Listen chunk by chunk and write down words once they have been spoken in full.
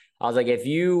I was like, if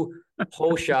you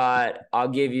whole shot, I'll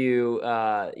give you,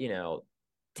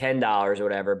 $10 or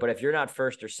whatever. But if you're not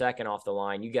first or second off the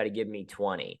line, you got to give me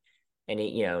 20. And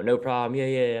he, no problem. Yeah,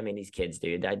 yeah. I mean, these kids,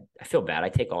 dude, I feel bad. I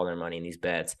take all their money in these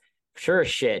bets. Sure as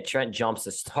shit, Trent jumps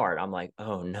the start. I'm like,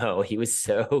 oh no, he was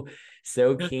so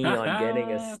keen on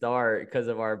getting a start because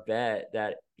of our bet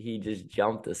that he just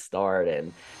jumped the start.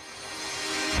 And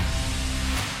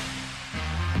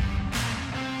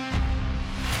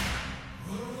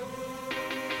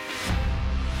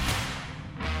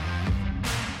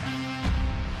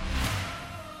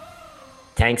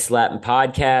Tank Slapping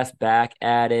Podcast back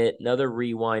at it. Another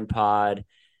rewind pod.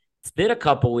 It's been a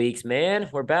couple weeks, man.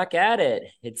 We're back at it.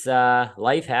 It's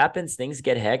life happens, things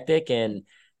get hectic, and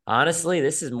honestly,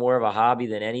 this is more of a hobby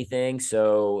than anything.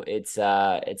 So it's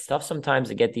tough sometimes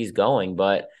to get these going.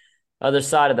 But other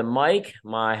side of the mic,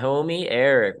 my homie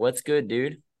Eric. What's good,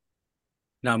 dude?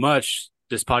 Not much.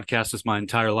 This podcast is my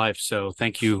entire life, so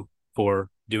thank you for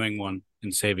doing one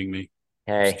and saving me. Just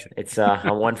Hey, kidding. it's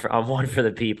I'm one for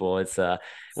the people. It's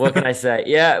what can I say?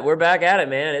 Yeah, we're back at it,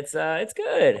 man. It's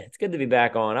good. It's good to be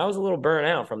back on. I was a little burnt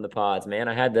out from the pods, man.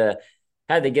 I had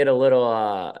to get a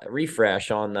little refresh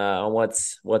on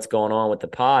what's going on with the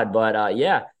pod. But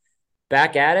yeah,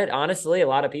 back at it. Honestly, a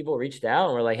lot of people reached out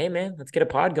and were like, "Hey, man, let's get a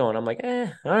pod going." I'm like, all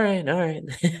right, all right."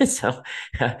 So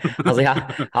I was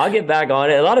like, I'll get back on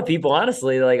it. A lot of people,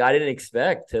 honestly, like I didn't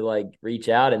expect to like reach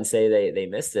out and say they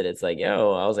missed it. It's like,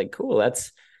 yo, I was like, cool.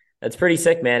 That's pretty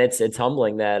sick, man. It's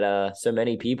humbling that so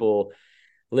many people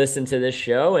listen to this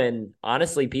show, and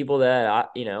honestly, people that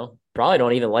probably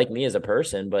don't even like me as a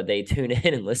person, but they tune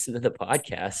in and listen to the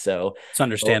podcast. So It's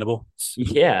understandable.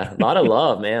 yeah, a lot of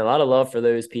love, man. A lot of love for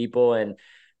those people. And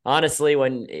honestly,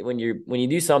 when you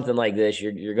do something like this,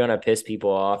 you're gonna piss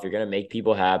people off. You're gonna make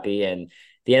people happy. And at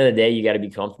the end of the day, you got to be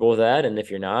comfortable with that. And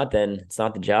if you're not, then it's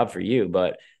not the job for you.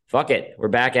 But fuck it, we're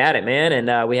back at it, man.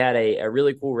 And we had a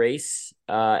really cool race.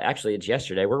 Actually, it's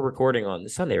yesterday. We're recording on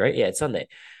Sunday, right? Yeah, it's Sunday.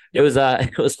 It Yep. was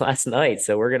it was last night.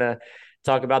 So we're gonna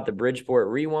talk about the Bridgeport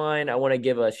Rewind. I want to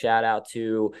give a shout out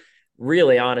to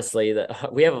really honestly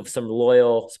that we have some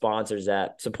loyal sponsors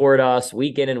that support us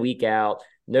week in and week out,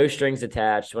 no strings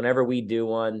attached. Whenever we do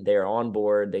one, they're on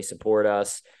board, they support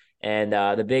us. And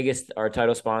the biggest, our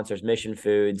title sponsors, Mission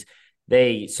Foods,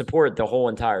 they support the whole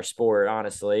entire sport,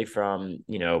 honestly, from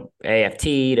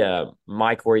AFT to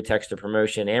my Corey Texter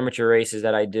promotion, amateur races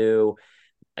that I do.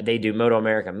 They do Moto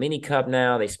America Mini Cup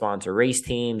now. They sponsor race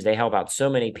teams. They help out so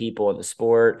many people in the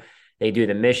sport. They do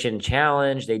the Mission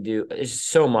Challenge. They do it's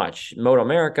so much Moto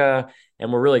America, and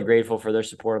we're really grateful for their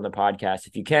support on the podcast.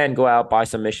 If you can, go out, buy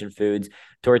some Mission Foods,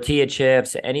 tortilla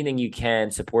chips, anything you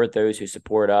can. Support those who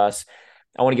support us.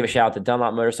 I want to give a shout out to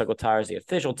Dunlop Motorcycle Tires, the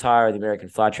official tire of the American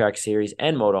Flat Track Series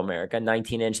and Moto America,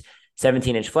 19-inch,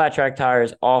 17-inch flat track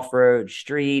tires, off road,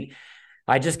 street.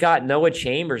 I just got Noah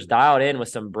Chambers dialed in with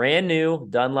some brand new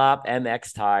Dunlop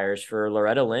MX tires for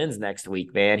Loretta Lynn's next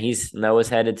week, man. Noah's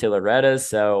headed to Loretta's,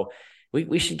 so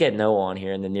we should get Noah on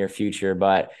here in the near future.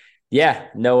 But yeah,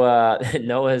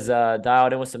 Noah's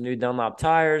dialed in with some new Dunlop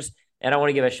tires. And I want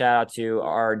to give a shout out to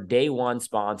our day one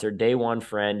sponsor, day one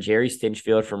friend, Jerry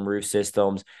Stinchfield from Roof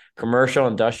Systems, commercial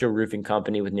industrial roofing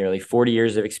company with nearly 40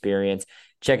 years of experience.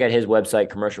 Check out his website,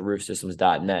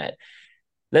 commercialroofsystems.net.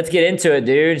 Let's get into it,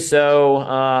 dude. So,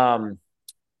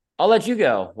 I'll let you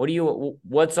go.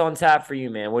 What's on tap for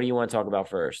you, man? What do you want to talk about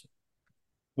first?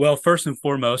 Well, first and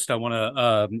foremost, I want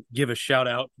to give a shout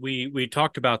out. We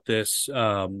talked about this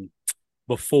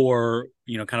before,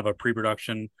 kind of a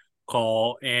pre-production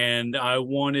call, and I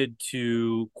wanted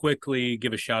to quickly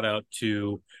give a shout out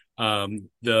to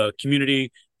the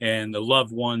community and the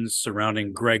loved ones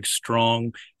surrounding Greg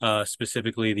Strong,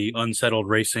 specifically the Unsettled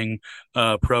Racing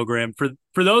program.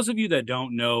 For those of you that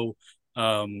don't know,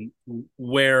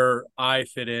 where I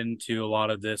fit into a lot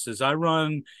of this is I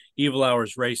run Evil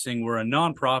Hours Racing. We're a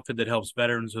nonprofit that helps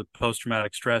veterans with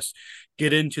post-traumatic stress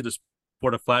get into the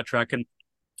sport of flat track. And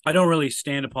I don't really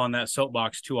stand upon that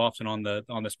soapbox too often on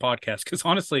this podcast because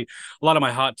honestly, a lot of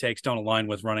my hot takes don't align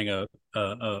with running a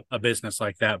business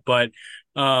like that. But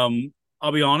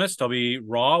I'll be honest, I'll be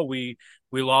raw. We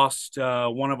lost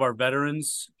one of our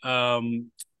veterans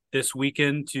this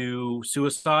weekend to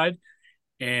suicide,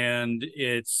 and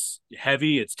it's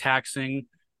heavy, it's taxing,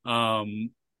 and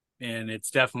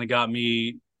it's definitely got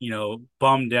me,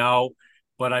 bummed out.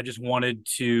 But I just wanted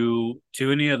to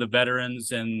any of the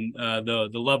veterans and the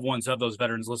loved ones of those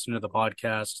veterans listening to the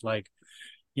podcast, like,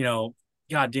 you know,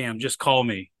 goddamn, just call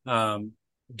me,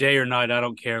 day or night, I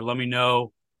don't care. Let me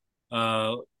know.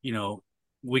 Uh, you know,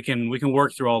 we can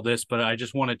work through all this, but I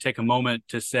just want to take a moment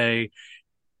to say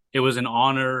it was an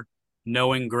honor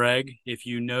knowing Greg. If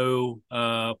you know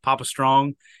Papa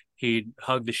Strong, he'd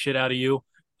hug the shit out of you.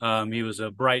 He was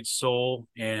a bright soul,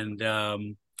 and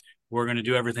we're going to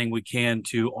do everything we can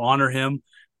to honor him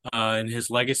and his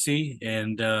legacy.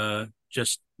 And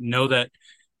just know that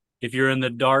if you're in the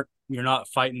dark, you're not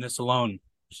fighting this alone.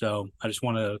 So I just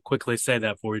want to quickly say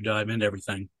that before we dive into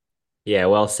everything. Yeah,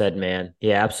 well said, man.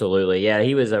 Yeah, absolutely. Yeah,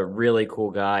 he was a really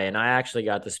cool guy. And I actually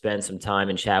got to spend some time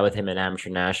and chat with him at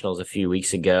Amateur Nationals a few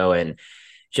weeks ago. And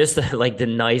just like the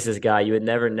nicest guy. You would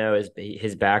never know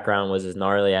his background was as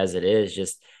gnarly as it is,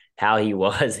 just how he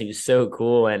was. He was so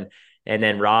cool. And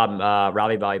then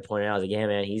Robbie Bobby pointed out, I was like, yeah,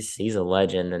 man, he's a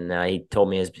legend. And he told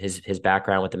me his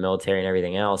background with the military and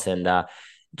everything else. And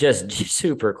just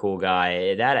super cool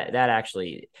guy. That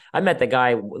actually, I met the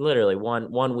guy literally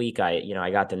one week. I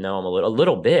got to know him a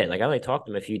little bit. Like I only talked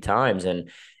to him a few times, and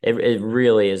it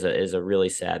really is a really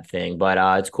sad thing. But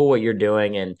it's cool what you're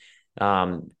doing, and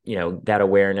that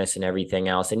awareness and everything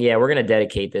else. And yeah, we're gonna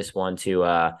dedicate this one to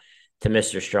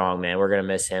Mr. Strong, man. We're gonna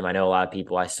miss him. I know a lot of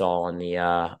people I saw on the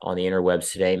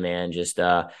interwebs today, man. Just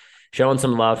showing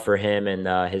some love for him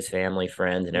and his family,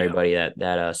 friends, and Yeah. everybody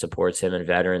that supports him and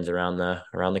veterans around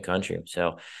the country.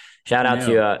 So, shout out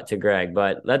Yeah. to Greg.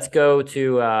 But let's go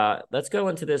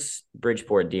into this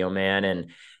Bridgeport deal, man, and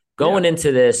Yeah. going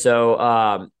into this.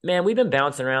 So, man, we've been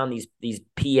bouncing around these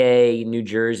PA, New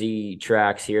Jersey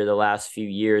tracks here the last few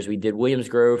years. We did Williams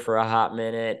Grove for a hot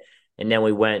minute, and then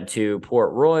we went to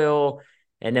Port Royal,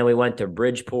 and then we went to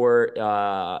Bridgeport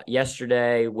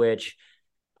yesterday, which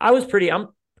I was pretty I'm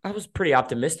I was pretty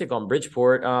optimistic on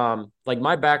Bridgeport. Like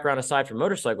my background aside from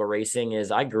motorcycle racing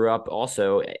is I grew up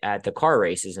also at the car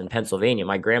races in Pennsylvania.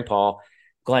 My grandpa,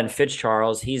 Glenn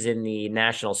Fitzcharles, he's in the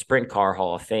National Sprint Car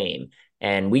Hall of Fame.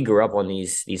 And we grew up on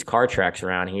these car tracks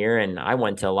around here. And I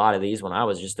went to a lot of these when I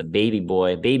was just a baby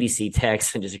boy, baby seat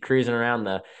tex, and just cruising around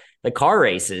the car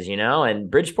races, And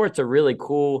Bridgeport's a really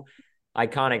cool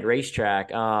iconic racetrack.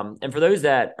 And for those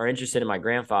that are interested in my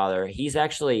grandfather,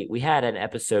 we had an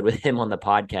episode with him on the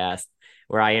podcast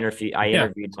where I Yeah.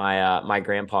 interviewed my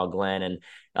grandpa Glenn,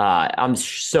 and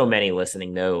so many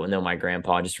listening know my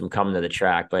grandpa just from coming to the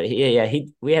track. But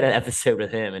we had an episode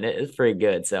with him, and it was pretty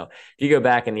good. So if you go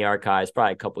back in the archives,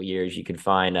 probably a couple years, you can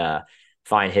find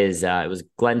his it was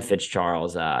Glenn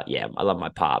Fitzcharles. Yeah, I love my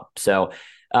pop. So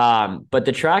but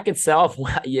the track itself,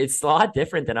 it's a lot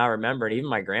different than I remember. And even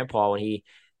my grandpa, when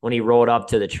he rolled up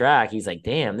to the track, he's like,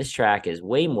 "Damn, this track is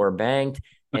way more banked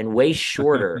and way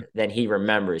shorter than he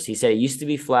remembers." He said it used to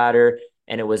be flatter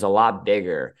and it was a lot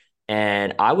bigger.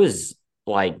 And I was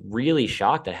like really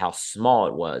shocked at how small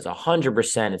it was.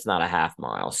 100%, it's not a half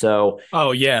mile. So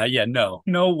Oh yeah. Yeah. No.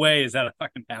 No way is that a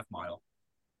fucking half mile.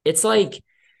 it's like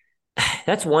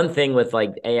that's one thing with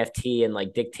like AFT and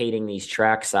like dictating these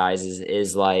track sizes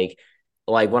is like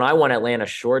when I won Atlanta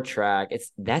short track,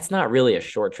 that's not really a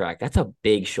short track. That's a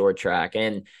big short track.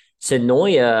 And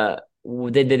Sonoya,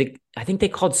 they did I think they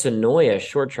called Sonoya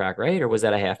short track, right? Or was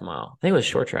that a half mile? I think it was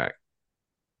short track.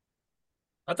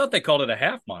 I thought they called it a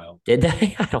half mile. Did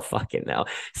they? I don't fucking know.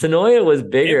 Sonoya was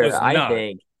It bigger, was I not.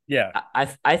 think. Yeah.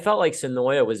 I felt like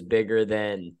Sonoya was bigger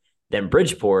than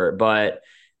Bridgeport, but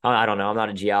I don't know. I'm not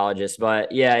a geologist,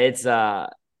 but yeah,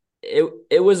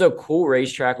 it was a cool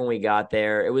racetrack when we got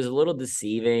there. It was a little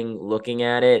deceiving looking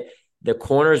at it. The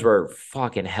corners were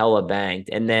fucking hella banked,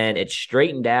 and then it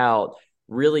straightened out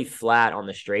really flat on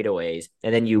the straightaways,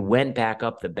 and then you went back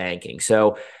up the banking.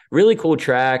 So really cool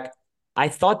track. I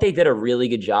thought they did a really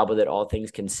good job with it, all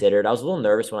things considered. I was a little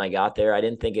nervous when I got there. I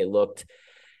didn't think it looked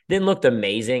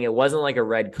amazing. It wasn't like a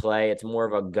red clay. It's more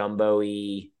of a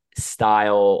gumbo-y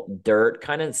style dirt,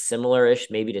 kind of similar-ish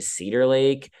maybe to Cedar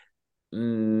Lake. A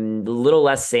little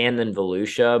less sand than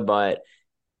Volusia, but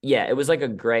yeah, it was like a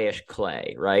grayish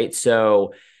clay, right?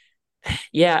 So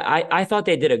yeah, I thought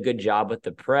they did a good job with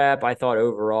the prep. I thought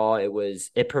overall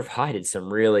it provided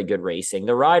some really good racing.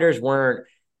 The riders weren't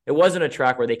it wasn't a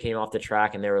track where they came off the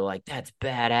track and they were like, that's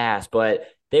badass, but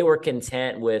they were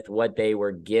content with what they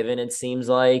were given, it seems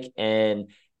like, and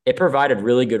it provided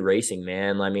really good racing,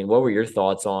 man. I mean, what were your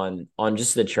thoughts on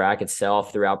just the track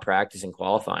itself throughout practice and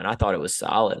qualifying? I thought it was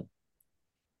solid.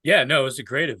 Yeah. No, it was a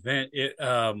great event.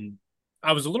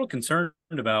 I was a little concerned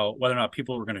about whether or not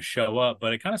people were going to show up,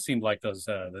 but it kind of seemed like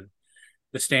the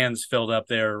stands filled up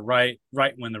there right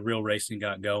when the real racing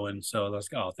got going. So I was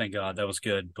like, oh, thank God, that was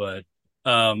good. But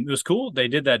it was cool. They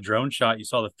did that drone shot. You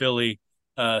saw the Philly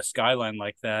skyline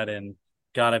like that, and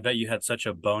God, I bet you had such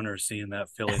a boner seeing that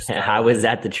Philly I was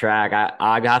skyline. at the track.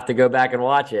 I have to go back and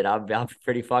watch it. I'm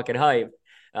pretty fucking hyped.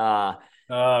 Uh,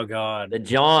 Oh God, the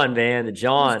John, man, the it was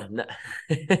John.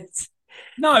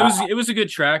 no, uh, it was a good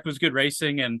track. It was good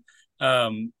racing, and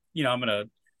I'm gonna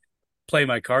play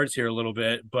my cards here a little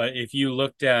bit, but if you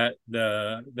looked at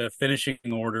the finishing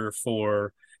order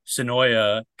for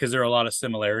Sonoya, because there are a lot of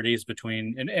similarities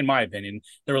between, in my opinion,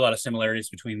 there were a lot of similarities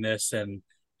between this and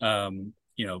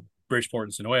Bridgeport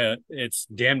and Sonoya. It's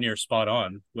damn near spot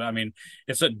on. I mean,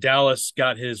 it's that Dallas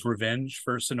got his revenge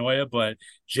for Sonoya, but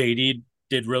JD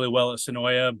did really well at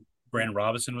Sonoya. Brandon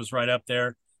Robinson was right up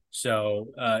there. So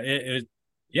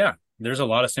yeah, there's a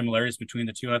lot of similarities between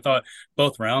the two. And I thought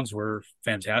both rounds were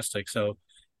fantastic. So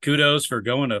kudos for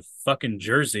going to fucking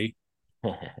Jersey.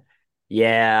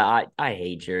 Yeah, I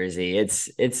hate Jersey.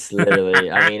 It's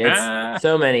literally, I mean, it's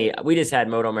so many. We just had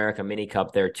Moto America Mini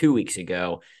Cup there 2 weeks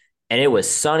ago, and it was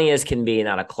sunny as can be,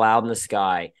 not a cloud in the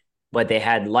sky. But they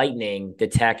had lightning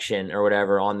detection or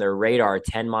whatever on their radar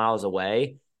 10 miles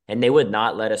away, and they would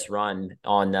not let us run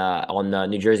on the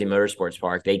New Jersey Motorsports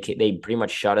Park. They pretty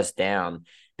much shut us down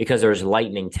because there was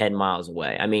lightning 10 miles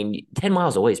away. I mean, 10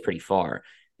 miles away is pretty far,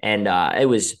 and it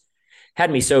was had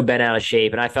me so bent out of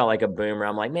shape, and I felt like a boomer.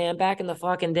 I'm like, man, back in the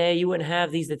fucking day, you wouldn't have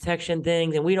these detection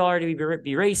things, and we'd already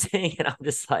be racing. And I'm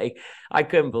just like, I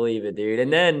couldn't believe it, dude.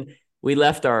 And then we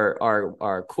left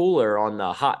our cooler on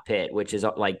the hot pit, which is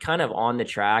like kind of on the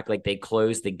track. Like they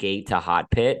closed the gate to hot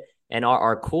pit, and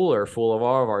our cooler full of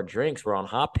all of our drinks were on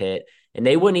hot pit, and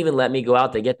they wouldn't even let me go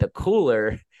out to get the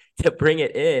cooler to bring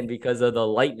it in because of the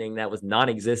lightning that was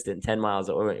non-existent 10 miles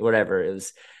or whatever.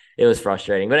 It was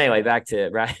frustrating. But anyway, back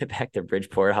to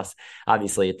Bridgeport. I was,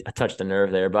 obviously, I touched the nerve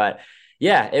there, but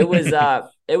yeah, it was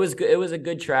a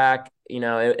good track, and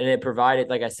it provided,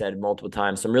 like I said multiple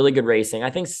times, some really good racing.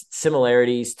 I think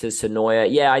similarities to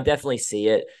Sonoya. Yeah, I definitely see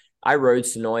it. I rode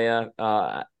Sonoya,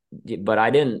 but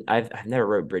I've never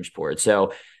rode Bridgeport.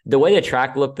 So the way the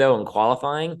track looked though in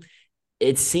qualifying,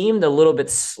 it seemed a little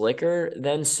bit slicker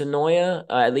than Sonoya,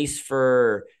 at least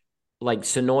for like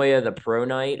Sonoya, the pro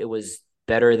night. It was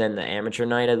better than the amateur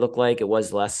night. It looked like it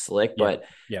was less slick, Yeah. but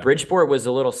Yeah. Bridgeport was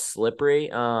a little slippery.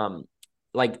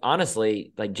 Like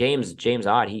honestly, like James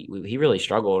Ott, he really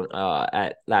struggled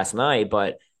at last night,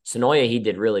 but Sonoya he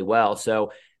did really well.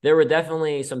 So there were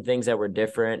definitely some things that were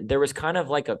different. There was kind of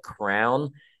like a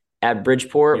crown at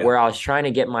Bridgeport Yeah. where I was trying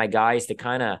to get my guys to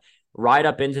kind of ride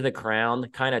up into the crown,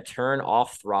 kind of turn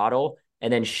off throttle,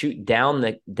 and then shoot down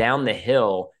the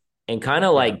hill and kind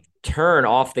of Yeah. like turn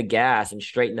off the gas and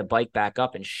straighten the bike back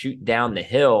up and shoot down the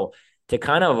hill to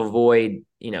kind of avoid,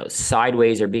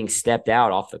 sideways or being stepped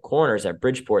out off the corners at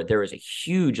Bridgeport. There was a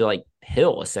huge like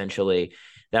hill essentially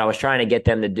that I was trying to get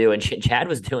them to do. And Chad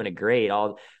was doing it great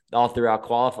all throughout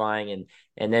qualifying.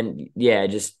 And then, yeah,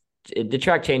 the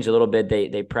track changed a little bit.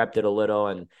 They prepped it a little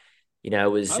and, I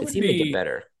it would seemed to get be,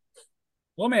 better.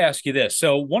 let me ask you this.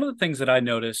 So one of the things that I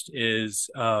noticed is,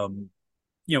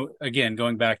 again,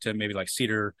 going back to maybe like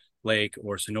Cedar Lake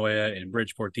or Sonoya and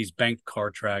Bridgeport, these banked car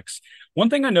tracks.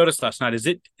 One thing I noticed last night is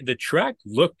the track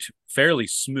looked fairly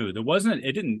smooth.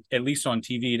 It didn't, at least on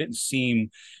TV, it didn't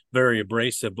seem very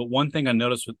abrasive. But one thing I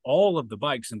noticed with all of the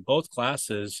bikes in both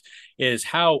classes is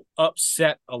how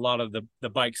upset a lot of the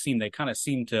bikes seem. They kind of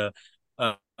seem to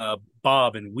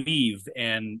bob and weave.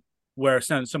 And where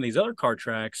some of these other car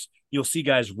tracks, you'll see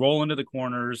guys roll into the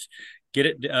corners, get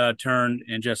it turned,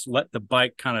 and just let the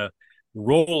bike kind of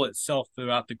roll itself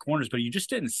throughout the corners. But you just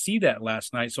didn't see that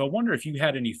last night. So I wonder if you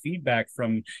had any feedback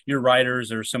from your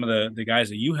riders or some of the guys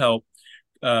that you help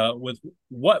with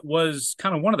what was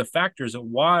kind of one of the factors of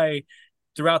why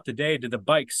throughout the day did the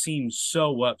bike seem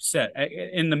so upset.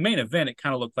 In the main event, it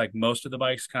kind of looked like most of the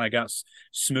bikes kind of got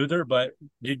smoother. But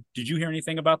did you hear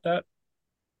anything about that?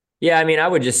 Yeah, I mean, I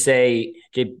would just say,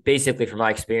 basically from my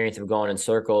experience of going in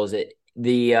circles,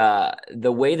 the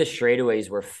way the straightaways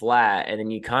were flat, and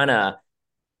then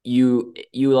you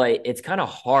like it's kind of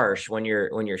harsh when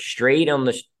you're straight on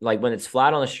the like when it's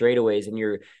flat on the straightaways and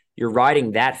you're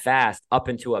riding that fast up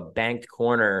into a banked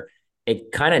corner.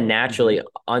 It kind of Mm-hmm. naturally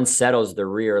unsettles the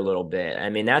rear a little bit. I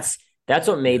mean, that's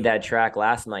what made Yeah. that track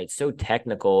last night so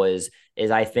technical is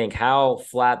I think how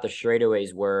flat the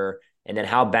straightaways were and then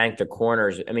how banked the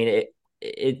corners. I mean,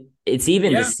 it's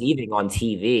even Yeah. deceiving on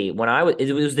TV.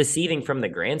 It was deceiving from the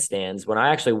grandstands when I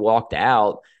actually walked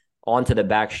out onto the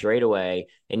back straightaway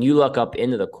and you look up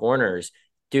into the corners,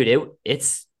 dude. It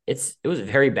was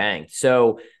very banked.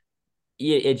 So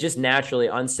it just naturally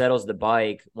unsettles the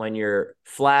bike when you're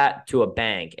flat to a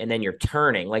bank and then you're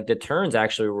turning. Like the turns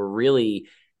actually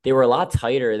they were a lot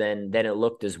tighter than it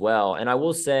looked as well. And I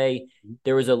will say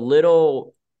there was a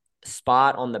little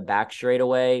spot on the back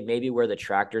straightaway, maybe where the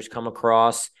tractors come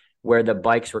across, where the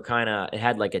bikes were it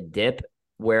had like a dip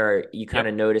where you kind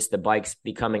Yep. of noticed the bikes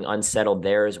becoming unsettled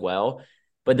there as well.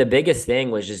 But the biggest thing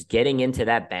was just getting into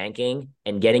that banking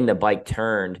and getting the bike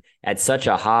turned at such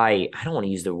a high, I don't want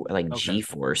to use the like Okay. G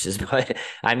forces, but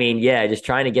I mean, yeah, just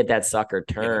trying to get that sucker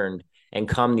Yeah. turned and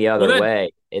come the Well, other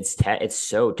way. It's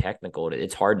so technical.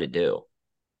 It's hard to do.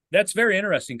 that's very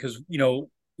interesting because when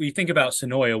you think about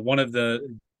Sonoya, one of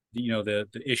the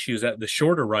issues that the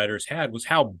shorter riders had was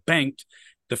how banked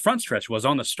the front stretch was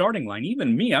on the starting line.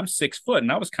 Even me, I'm 6 foot,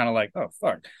 and I was kind of like, oh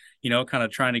fuck, kind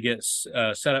of trying to get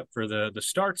set up for the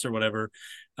starts or whatever.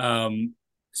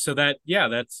 So that yeah,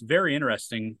 that's very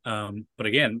interesting. But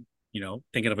again,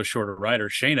 thinking of a shorter rider,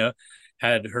 Shayna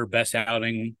had her best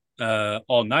outing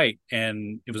all night,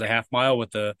 and it was a half mile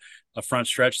with a front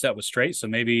stretch that was straight. So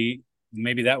maybe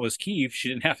that was key. She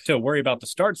didn't have to worry about the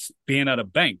starts being at a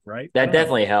bank, right? I That don't know.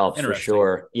 definitely helps for Interesting.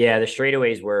 sure. Yeah, the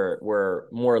straightaways were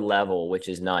more level, which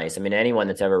is nice. I mean, anyone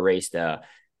that's ever raced a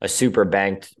super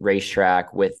banked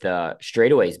racetrack with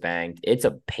straightaways banked, it's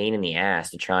a pain in the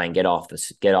ass to try and get off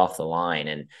the line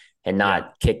and Yeah.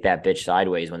 not kick that bitch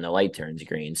sideways when the light turns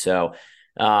green. So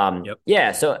Yep.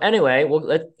 yeah, so anyway, well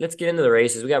let's get into the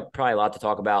races. We got probably a lot to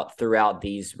talk about throughout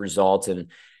these results and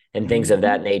things of Mm-hmm.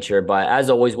 that nature. But as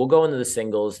always, we'll go into the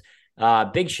singles.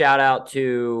 Big shout out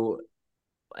to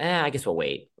I guess we'll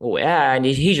wait. And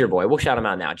he's your boy. We'll shout him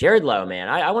out now. Jared Lowe, man.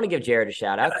 I want to give Jared a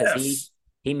shout out because Yes.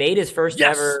 he made his first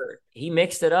Yes. ever. He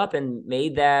mixed it up and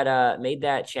made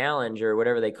that challenge or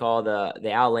whatever they call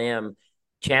the Al Lamb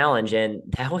challenge, and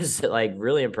that was like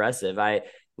really impressive.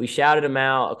 We shouted him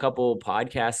out a couple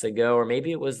podcasts ago, or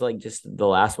maybe it was like just the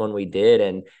last one we did,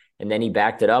 and then he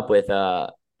backed it up with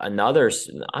another,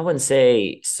 I wouldn't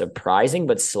say surprising,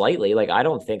 but slightly. Like I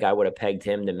don't think I would have pegged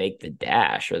him to make the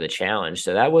dash or the challenge.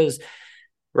 So that was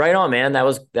right on, man. That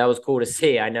was cool to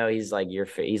see. I know he's like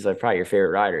probably your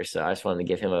favorite rider. So I just wanted to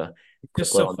give him a quick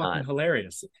Just so little fucking nod.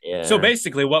 hilarious. So Yeah.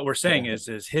 basically, what we're saying is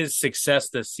his success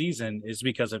this season is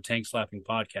because of Tank Slapping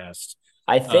Podcast.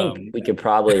 I think Um, we could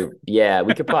probably, yeah,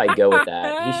 we could probably go with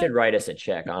that. He should write us a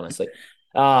check, honestly.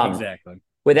 Um, exactly.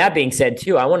 with that being said,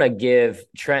 too, I want to give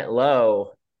Trent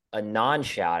Lowe a non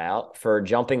shout out for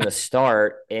jumping the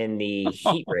start in the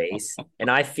heat race. And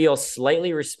I feel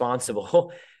slightly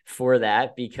responsible for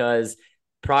that because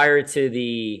prior to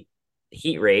the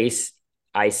heat race,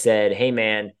 I said, hey,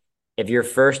 man, if you're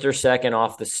first or second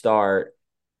off the start,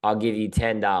 I'll give you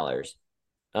 $10.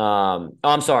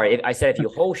 I'm sorry. I said if you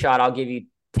whole shot, I'll give you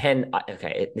 10.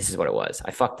 Okay, this is what it was.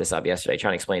 I fucked this up yesterday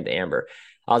trying to explain to Amber.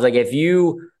 I was like, if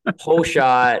you whole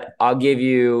shot, I'll give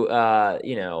you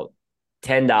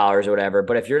 $10 or whatever.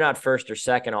 But if you're not first or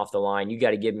second off the line, you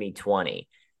got to give me 20.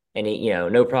 And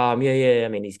no problem. Yeah, yeah. I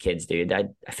mean, these kids, dude. I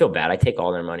feel bad. I take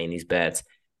all their money in these bets.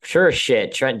 Sure as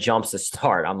shit, Trent jumps the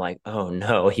start. I'm like, oh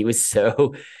no, he was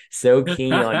so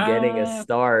keen on getting a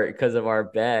start because of our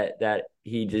bet that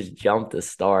he just jumped the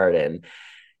start. And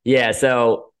yeah,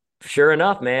 so sure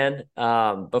enough, man,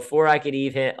 before I could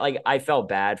even like I felt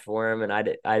bad for him and I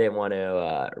didn't want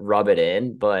to rub it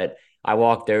in, but I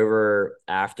walked over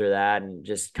after that and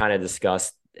just kind of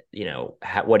discussed,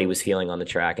 what he was feeling on the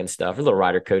track and stuff, a little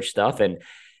rider coach stuff. And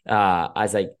I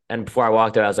was like, and before I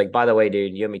walked out, I was like, by the way,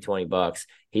 dude, you owe me $20.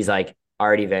 He's like, I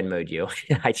already Venmoed you.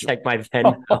 I checked my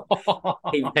Venmo.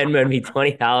 He Venmoed me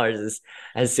 $20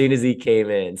 as soon as he came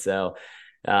in. So,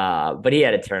 but he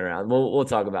had a turnaround. We'll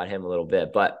talk about him a little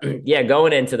bit. But yeah,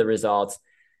 going into the results,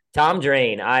 Tom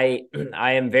Drain, I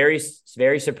am very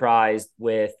surprised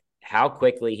with how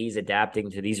quickly he's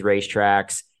adapting to these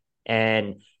racetracks,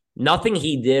 and nothing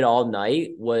he did all night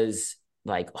was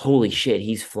like, holy shit,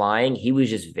 he's flying. He was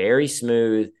just very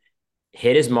smooth,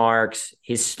 hit his marks.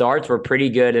 His starts were pretty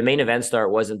good. The main event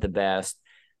start wasn't the best,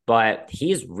 but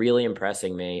he's really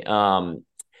impressing me.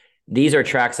 These are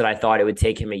tracks that I thought it would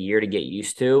take him a year to get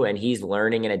used to, and he's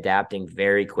learning and adapting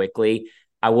very quickly.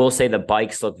 I will say the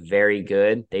bikes look very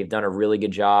good. They've done a really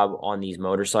good job on these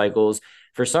motorcycles.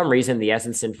 For some reason, the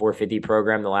Essenson 450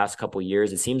 program the last couple of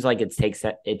years, it seems like it takes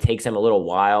them a little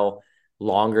while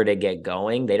longer to get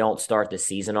going. They don't start the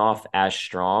season off as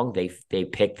strong. They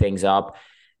pick things up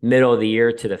middle of the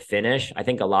year to the finish. I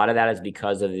think a lot of that is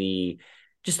because of the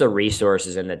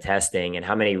resources and the testing and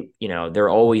how many, they're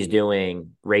always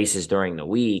doing races during the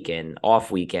week and off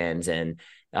weekends. And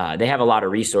they have a lot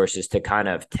of resources to kind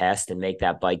of test and make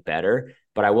that bike better.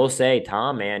 But I will say,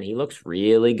 Tom, man, he looks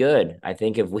really good. I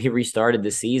think if we restarted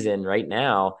the season right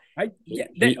now,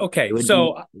 it Okay. would be,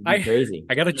 So it'd be I crazy.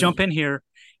 I got to jump in here.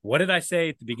 What did I say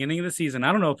at the beginning of the season?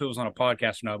 I don't know if it was on a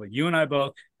podcast or not, but you and I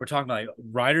both were talking about like,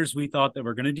 riders we thought that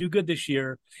were going to do good this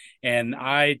year. And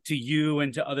I, to you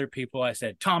and to other people, I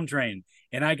said Tom Drain.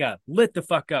 And I got lit the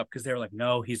fuck up because they were like,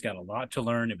 no, he's got a lot to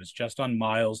learn. It was just on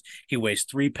miles. He weighs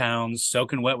 3 pounds,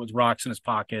 soaking wet with rocks in his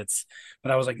pockets.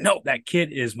 But I was like, no, that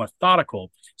kid is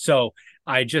methodical. So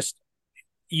I just,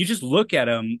 you just look at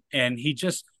him and you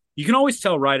can always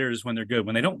tell riders when they're good,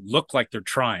 when they don't look like they're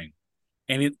trying.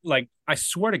 And it, like, I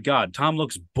swear to God, Tom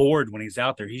looks bored when he's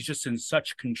out there. He's just in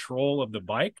such control of the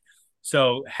bike.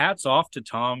 So hats off to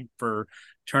Tom for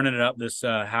turning it up this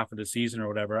half of the season or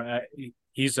whatever.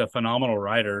 He's a phenomenal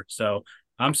rider. So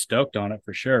I'm stoked on it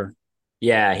for sure.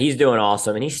 Yeah, he's doing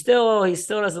awesome. And he still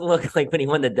doesn't look like when he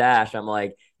won the dash. I'm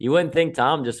like, you wouldn't think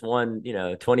Tom just won,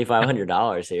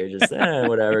 $2,500 here, just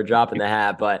whatever, dropping the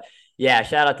hat. But yeah,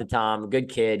 shout out to Tom. Good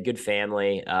kid, good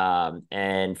family.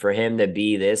 And for him to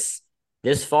be this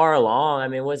far along, I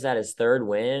mean, was that his third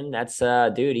win? That's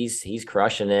dude, he's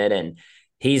crushing it, and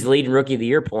he's leading rookie of the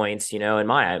year points, in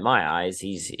my eyes.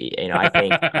 I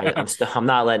think I'm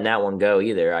not letting that one go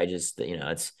either. I just,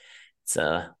 it's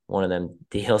one of them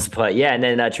deals. But yeah, and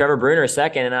then Trevor Bruner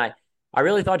second, and I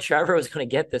really thought Trevor was going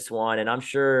to get this one, and I'm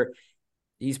sure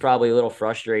he's probably a little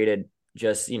frustrated.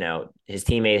 Just his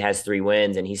teammate has 3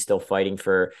 wins, and he's still fighting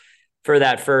for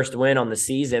that first win on the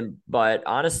season. But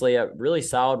honestly, a really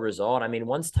solid result. I mean,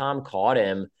 once Tom caught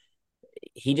him,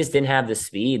 he just didn't have the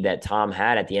speed that Tom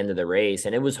had at the end of the race.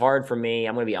 And it was hard for me.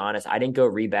 I'm going to be honest. I didn't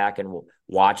go back and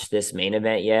watch this main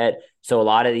event yet. So a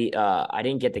lot of I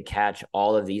didn't get to catch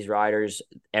all of these riders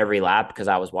every lap because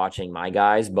I was watching my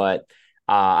guys, but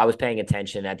I was paying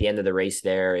attention at the end of the race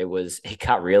there. It was a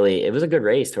good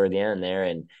race toward the end there.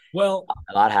 And Well,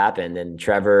 a lot happened. And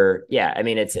Trevor, yeah, I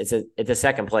mean, it's a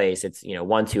second place. It's, 1-2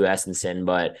 Estenson,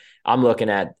 but I'm looking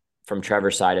at from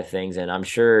Trevor's side of things, and I'm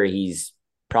sure he's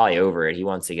probably over it. He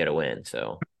wants to get a win.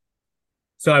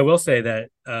 so I will say that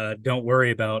don't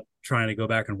worry about trying to go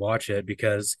back and watch it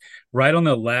because right on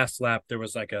the last lap there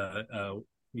was like a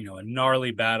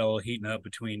gnarly battle heating up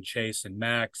between Chase and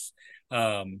Max.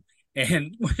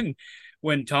 And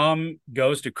when Tom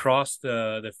goes to cross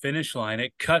the finish line,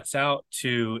 it cuts out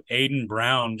to Aiden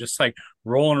Brown just like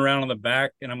rolling around on the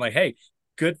back, and I'm like, hey,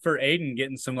 good for Aiden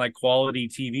getting some like quality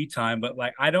TV time, but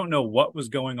like I don't know what was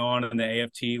going on in the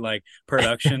AFT like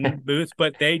production booth,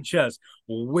 but they just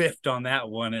whiffed on that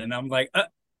one, and I'm like,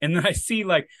 and then I see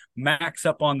like Max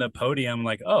up on the podium,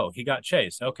 like, oh, he got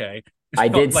Chase, okay, I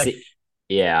so, did like, see,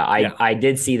 yeah, yeah, I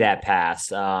did see that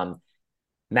pass.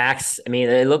 Max, I mean,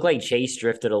 it looked like Chase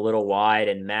drifted a little wide,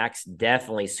 and Max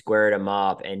definitely squared him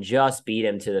up and just beat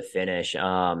him to the finish.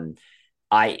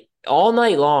 I All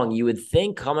night long, you would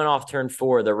think coming off turn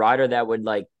 4, the rider that would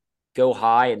like go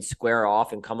high and square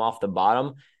off and come off the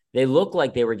bottom, they looked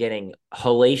like they were getting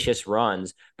hellacious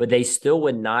runs, but they still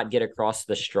would not get across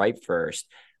the stripe first.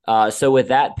 So with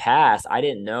that pass, I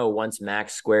didn't know once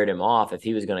Max squared him off if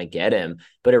he was going to get him,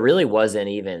 but it really wasn't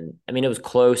even. I mean, it was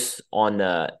close on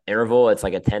the interval. It's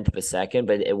like a tenth of a second,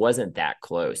 but it wasn't that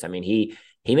close. I mean, he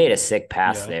made a sick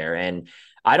pass yeah. there, and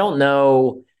I don't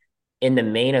know in the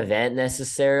main event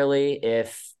necessarily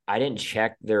if I didn't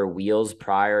check their wheels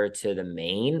prior to the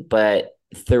main, but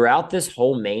throughout this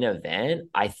whole main event,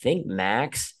 I think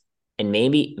Max and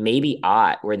maybe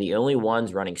Ott were the only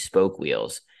ones running spoke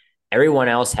wheels. Everyone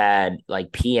else had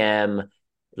like PM,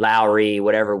 Lowry,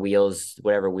 whatever wheels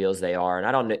they are. And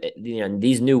I don't know,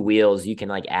 these new wheels, you can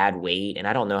like add weight, and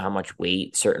I don't know how much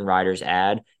weight certain riders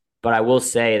add. But I will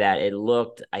say that it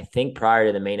looked, I think prior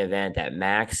to the main event, that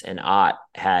Max and Ott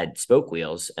had spoke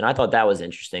wheels. And I thought that was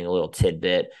interesting, a little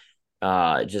tidbit,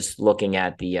 just looking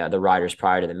at the riders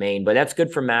prior to the main. But that's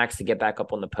good for Max to get back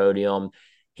up on the podium.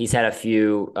 He's had a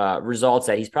few results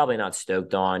that he's probably not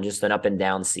stoked on, just an up and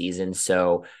down season.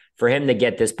 So for him to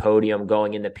get this podium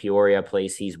going in the Peoria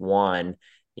place he's won,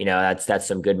 that's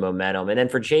some good momentum. And then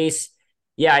for Chase,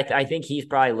 yeah, I think he's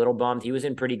probably a little bummed. He was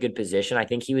in pretty good position. I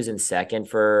think he was in second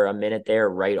for a minute there,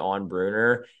 right on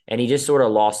Bruner, and he just sort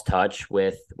of lost touch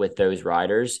with those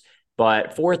riders.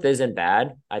 But fourth isn't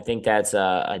bad. I think that's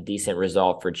a decent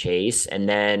result for Chase. And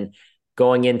then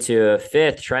going into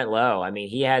fifth, Trent Lowe. I mean,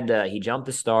 he jumped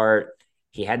the start.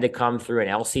 He had to come through an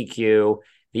LCQ.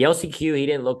 The LCQ, he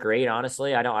didn't look great,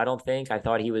 honestly. I don't think. I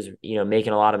thought he was,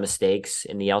 making a lot of mistakes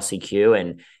in the LCQ,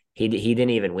 and he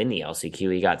didn't even win the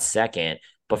LCQ. He got second.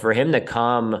 But for him to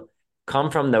come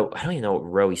from I don't even know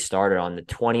what row he started on, the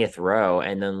 20th row,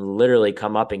 and then literally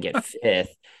come up and get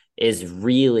fifth is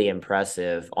really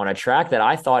impressive on a track that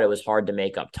I thought it was hard to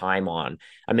make up time on.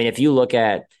 I mean, if you look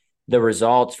at the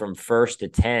results from first to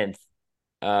 10th,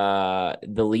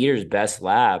 the leader's best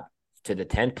lap to the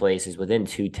 10th place is within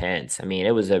 2 tenths. I mean,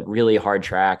 it was a really hard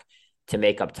track to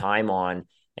make up time on,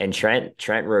 and Trent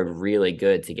rode really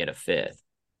good to get a fifth.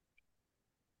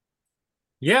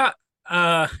 Yeah,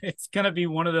 It's gonna be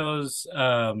one of those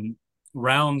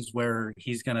rounds where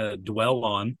he's gonna dwell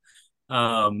on.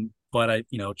 But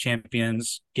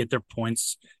champions get their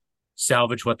points,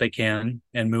 salvage what they can,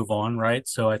 and move on, right?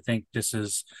 So I think this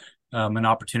is an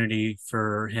opportunity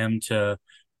for him to,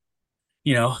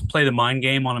 play the mind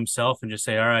game on himself and just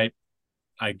say, all right,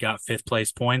 I got fifth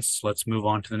place points. Let's move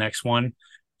on to the next one.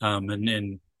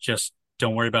 And just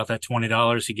don't worry about that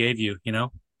 $20 he gave you.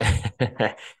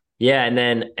 Yeah, and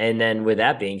then with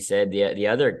that being said, the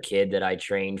other kid that I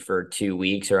trained for 2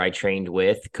 weeks, or I trained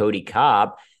with, Cody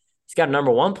Cobb, he's got a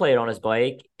number one plate on his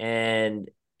bike, and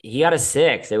he got a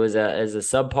six. It was a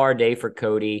subpar day for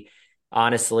Cody.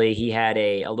 Honestly, he had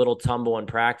a little tumble in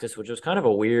practice, which was kind of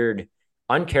a weird,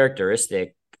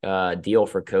 uncharacteristic deal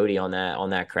for Cody on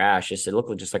that crash. It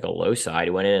looked just like a low side. He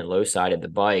went in and low sided the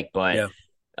bike, but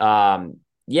Yeah.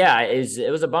 yeah,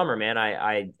 it was a bummer,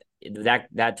 man.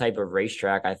 That type of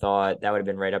racetrack, I thought that would have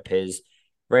been right up his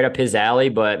alley.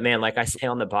 But man, like I say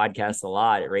on the podcast a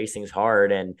lot, racing's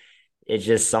hard, and it's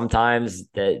just sometimes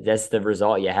that's the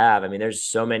result you have. I mean, there's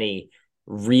so many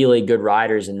really good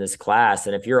riders in this class,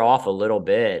 and if you're off a little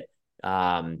bit,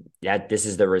 that this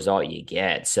is the result you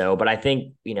get. So, but I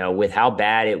think with how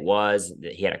bad it was,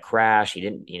 that he had a crash. He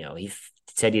didn't, he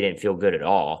said he didn't feel good at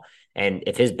all, and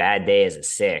if his bad day is a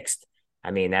sixth. I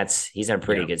mean, he's in a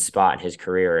pretty Yeah. good spot in his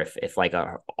career. If like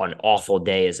an awful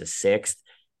day is a sixth,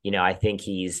 I think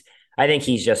he's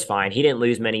just fine. He didn't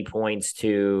lose many points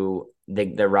to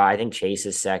the ride. I think Chase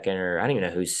is second, or I don't even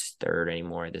know who's third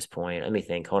anymore at this point. Let me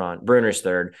think. Hold on, Bruner's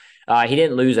third. He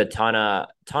didn't lose a ton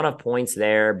of points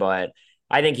there, but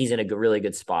I think he's in a really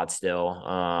good spot still.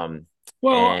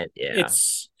 Well, And yeah,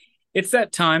 it's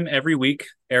that time every week.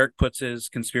 Eric puts his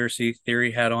conspiracy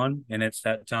theory hat on, and it's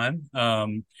that time.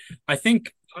 I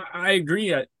think I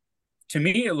agree. To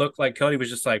me, it looked like Cody was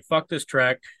just like, "Fuck this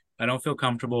track. I don't feel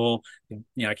comfortable.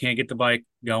 I can't get the bike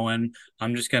going.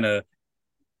 I'm just gonna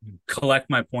collect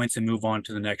my points and move on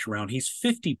to the next round." He's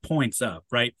 50 points up,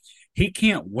 right? He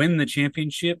can't win the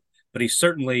championship, but he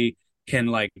certainly can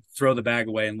like throw the bag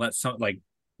away and let some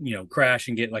crash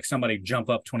and get like somebody jump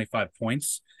up 25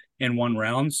 points in one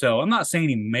round. So I'm not saying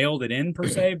he mailed it in per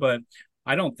se, but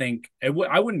I don't think I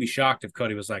wouldn't be shocked if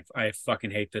Cody was like, I fucking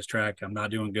hate this track. I'm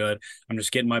not doing good. I'm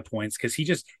just getting my points, because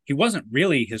he wasn't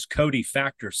really his Cody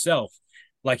factor self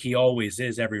like he always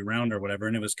is every round or whatever.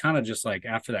 And it was kind of just like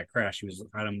after that crash, he was,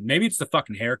 I don't, maybe it's the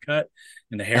fucking haircut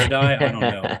and the hair dye. I don't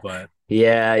know, but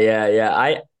yeah, yeah,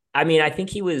 yeah. I mean, I think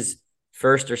he was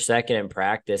first or second in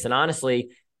practice, and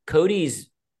honestly, Cody's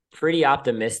pretty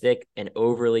optimistic and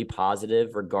overly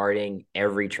positive regarding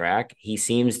every track. He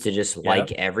seems to just yeah,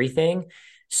 like everything.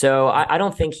 So I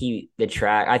don't think the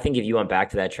track. I think if you went back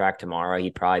to that track tomorrow,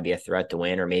 he'd probably be a threat to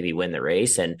win or maybe win the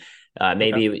race. And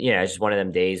maybe okay. it's just one of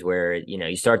them days where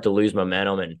you start to lose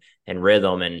momentum and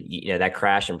rhythm, and that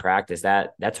crash in practice,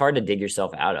 that's hard to dig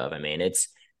yourself out of. I mean, it's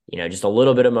just a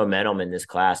little bit of momentum in this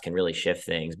class can really shift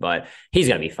things, but he's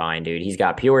going to be fine, dude. He's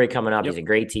got Peoria coming up. Yep. He's a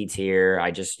great T tier.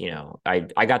 I just,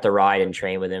 I got to ride and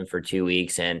train with him for 2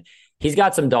 weeks, and he's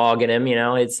got some dog in him.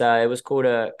 It was cool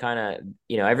to kind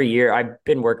of, every year I've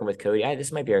been working with Cody.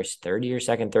 This might be our third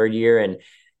year. And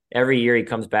every year he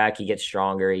comes back, he gets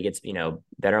stronger. He gets,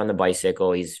 better on the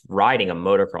bicycle. He's riding a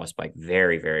motocross bike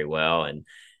very, very well. And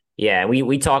yeah,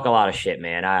 we talk a lot of shit,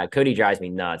 man. Cody drives me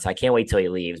nuts. I can't wait till he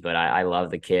leaves, but I love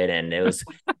the kid, and it was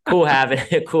cool having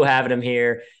cool having him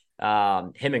here.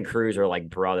 Him and Cruz are like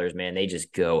brothers, man. They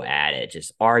just go at it,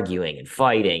 just arguing and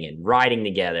fighting and riding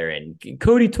together. And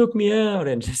Cody took me out,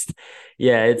 and just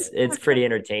yeah, it's pretty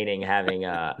entertaining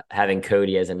having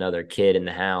Cody as another kid in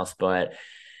the house. But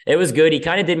it was good. He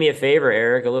kind of did me a favor,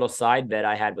 Eric. A little side bet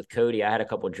I had with Cody. I had a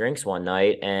couple drinks one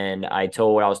night, and I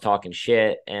was talking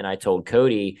shit, and I told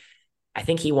Cody, I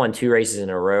think he won 2 races in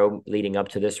a row leading up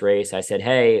to this race. I said,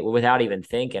 hey, without even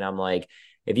thinking, I'm like,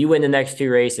 if you win the next 2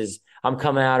 races, I'm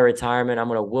coming out of retirement. I'm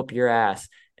gonna whoop your ass.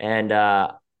 And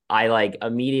I like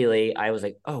immediately I was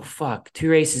like, oh fuck, 2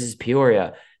 races is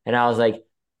Peoria. And I was like,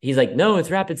 he's like, no, it's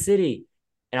Rapid City.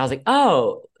 And I was like,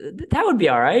 oh, that would be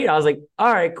all right. I was like,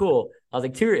 all right, cool. I was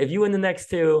like, if you win the next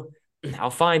two, I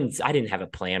didn't have a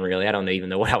plan really. I don't even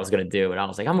know what I was gonna do, but I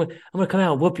was like, I'm gonna come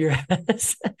out and whoop your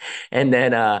ass. And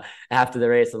then after the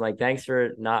race, I'm like, thanks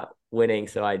for not winning.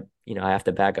 So I have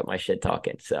to back up my shit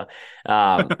talking. So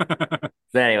but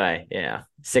anyway, yeah.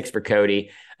 Six for Cody.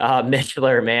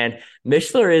 Mishler, man.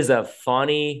 Mishler is a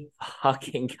funny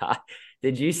fucking guy.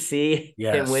 Did you see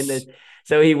him win this? Yes.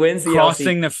 So he wins the LC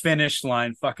Crossing the finish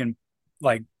line, fucking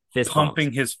like fist bumps.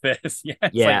 pumping his fist. Yeah,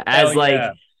 it's Yeah, like hell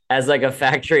yeah. as like a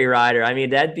factory rider. I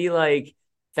mean, that'd be like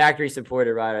factory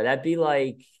supported rider. That'd be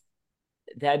like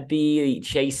that'd be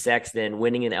Chase Sexton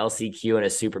winning an LCQ and a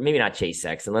super, maybe not Chase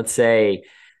Sexton. Let's say,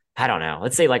 I don't know.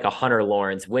 Let's say like a Hunter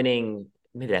Lawrence winning.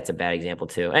 Maybe that's a bad example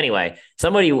too. Anyway,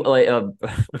 somebody like a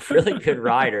really good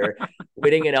rider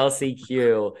winning an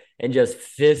LCQ and just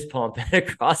fist pumping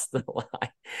across the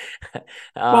line.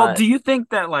 Well, Uh, do you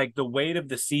think that like the weight of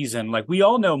the season, like we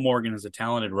all know Morgan is a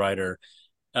talented rider,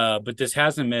 but this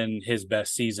hasn't been his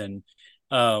best season.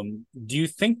 Do you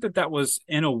think that that was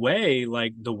in a way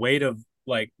like the weight of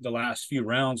like the last few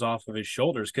rounds off of his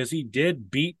shoulders? Because he did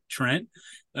beat Trent.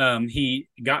 He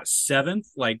got seventh,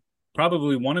 like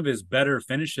probably one of his better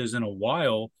finishes in a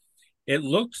while. It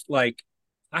looked like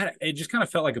it just kind of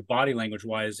felt like a body language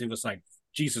wise. It was like,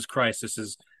 Jesus Christ, this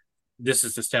is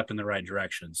the step in the right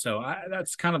direction. So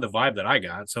that's kind of the vibe that I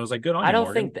got. So I was like, good on I you, don't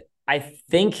Morgan. think that. I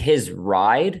think his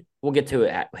ride. We'll get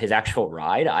to his actual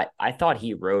ride. I thought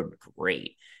he rode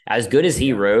great. As good as he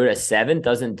Yeah. rode, a seven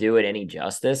doesn't do it any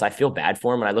justice. I feel bad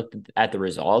for him when I looked at the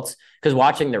results because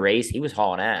watching the race, he was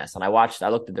hauling ass, and I looked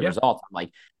at the Yeah. results. I'm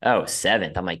like, oh,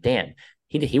 seventh. I'm like, damn,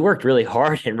 he worked really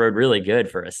hard and rode really good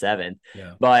for a seventh.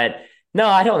 Yeah. But no,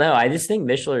 I don't know. I just think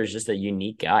Mishler is just a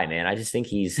unique guy, man. I just think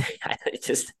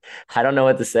I don't know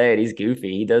what to say. He's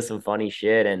goofy. He does some funny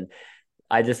shit, and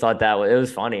I just thought it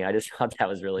was funny. I just thought that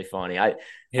was really funny. I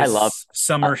love, His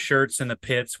summer shirts in the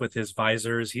pits with his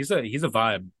visors. He's a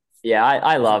vibe. yeah,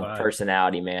 I He's a love vibe.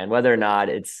 personality, man. Whether or not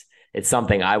it's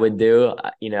something I would do,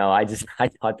 I just I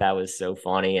thought that was so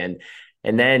funny, and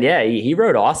then yeah, he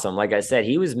rode awesome. Like I said,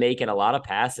 he was making a lot of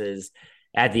passes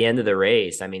at the end of the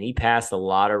race. I mean, he passed a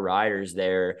lot of riders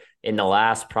there in the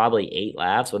last probably 8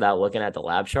 laps without looking at the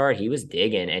lap chart. He was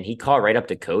digging, and he caught right up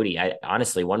to Cody. I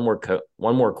honestly one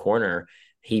more corner,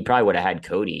 he probably would have had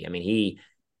Cody. I mean,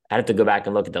 I'd have to go back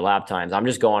and look at the lap times. I'm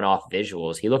just going off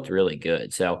visuals. He looked really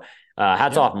good. So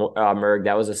hats Yeah. off, Merg.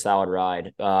 That was a solid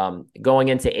ride. Going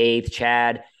into eighth,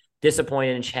 Chad,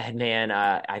 disappointed in Chad, man.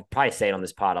 I probably say it on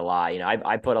this pod a lot.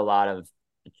 I put a lot of,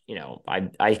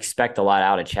 I expect a lot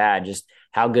out of Chad. Just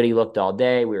how good he looked all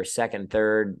day. We were second,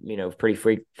 third,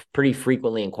 pretty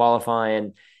frequently in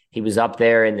qualifying. He was up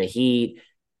there in the heat.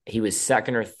 He was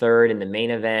second or third in the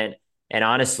main event. And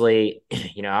honestly,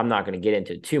 I'm not going to get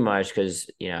into it too much because,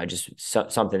 just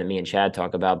something that me and Chad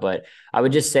talk about. But I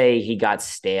would just say he got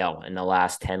stale in the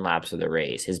last 10 laps of the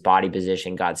race. His body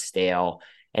position got stale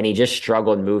and he just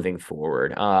struggled moving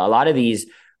forward. A lot of these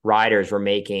riders were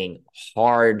making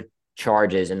hard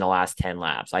charges in the last 10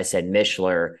 laps. I said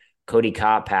Mishler, Cody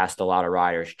Kopp passed a lot of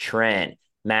riders, Trent,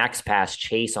 Max passed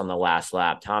Chase on the last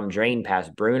lap. Tom Drain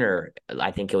passed Bruner.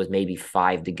 I think it was maybe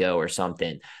 5 to go or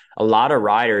something. A lot of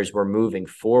riders were moving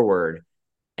forward,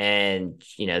 and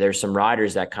there's some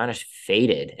riders that kind of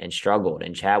faded and struggled,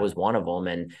 and Chad was one of them.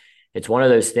 And it's one of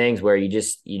those things where you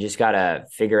just got to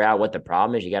figure out what the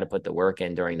problem is. You got to put the work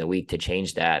in during the week to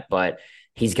change that. But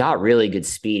he's got really good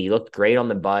speed. He looked great on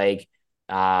the bike.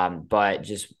 But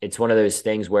just it's one of those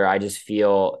things where I just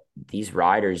feel these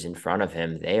riders in front of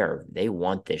him, they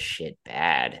want this shit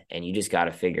bad, and you just got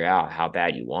to figure out how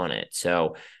bad you want it.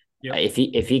 So Yep.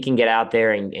 if he can get out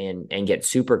there and get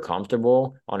super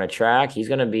comfortable on a track, he's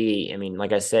gonna be. I mean,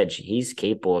 like I said, he's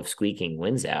capable of squeaking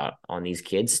wins out on these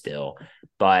kids still.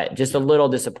 But just a Yeah. little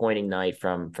disappointing night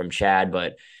from Chad,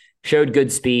 but showed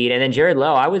good speed. And then Jared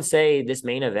Lowe, I would say this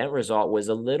main event result was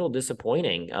a little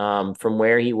disappointing from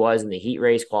where he was in the heat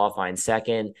race, qualifying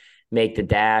second, make the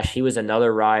dash. He was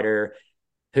another rider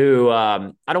who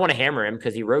I don't want to hammer him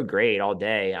because he rode great all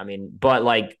day. I mean, but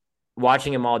like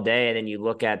watching him all day and then you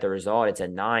look at the result, it's a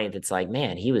ninth. It's like,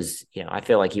 man, he was, I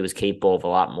feel like he was capable of a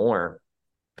lot more.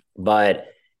 But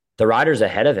the riders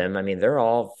ahead of him, I mean, they're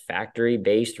all factory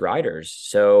based riders.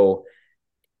 So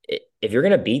if you're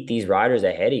going to beat these riders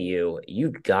ahead of you, you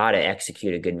got to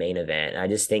execute a good main event. And I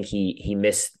just think he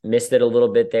missed it a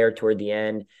little bit there toward the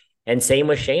end. And same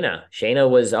with Shayna. Shayna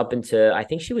was up into, I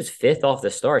think she was fifth off the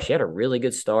start. She had a really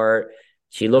good start.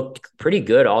 She looked pretty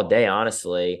good all day,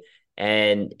 honestly.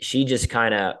 And she just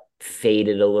kind of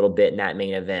faded a little bit in that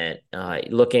main event.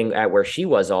 Looking at where she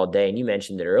was all day, and you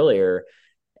mentioned it earlier,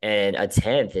 and a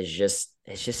 10th is just,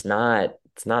 it's not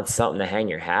something to hang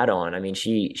your hat on. I mean,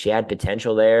 she had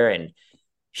potential there and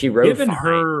she rode Given fine.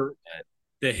 her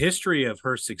the history of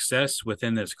her success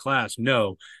within this class,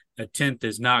 no, a tenth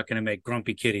is not going to make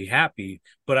Grumpy Kitty happy.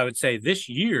 But I would say this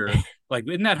year, like,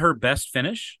 isn't that her best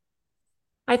finish?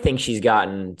 I think she's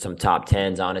gotten some top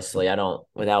tens, honestly. I don't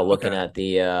without looking Okay. at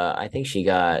the I think she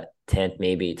got 10th,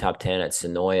 maybe top 10 at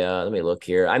Sonoya. Let me look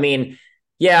here. I mean,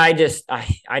 yeah,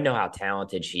 I know how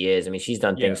talented she is. I mean, she's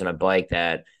done Yeah. things on a bike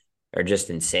that are just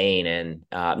insane. And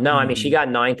no, I mean, she Mm-hmm. got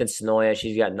ninth at Sonoya.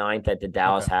 She's got ninth at the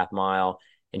Dallas Okay. half mile,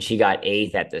 and she got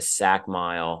eighth at the Sac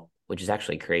mile which is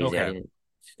actually crazy. I Okay. didn't.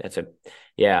 That's a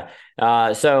yeah.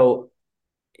 So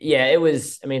yeah, it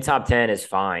was. I mean, top 10 is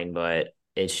fine, but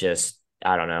it's just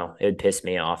I don't know. It would piss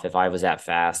me off if I was that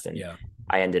fast and Yeah.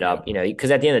 I ended Yeah. up,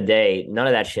 because at the end of the day, none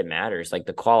of that shit matters. Like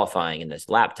the qualifying and this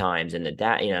lap times and none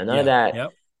of Yeah. that.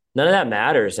 Yep. None of that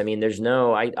matters. I mean, there's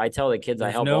no. I tell the kids I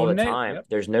There's help no all the Nate. time. Yep.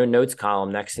 There's no notes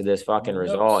column next to this fucking No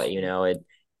result. notes.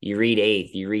 You read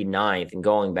eighth, you read ninth, and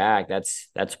going back, that's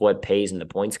what pays in the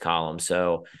points column.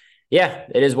 So yeah,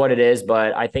 it is what it is.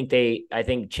 But I think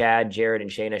Chad, Jared,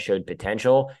 and Shayna showed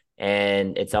potential,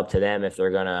 and it's up to them if they're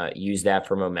gonna use that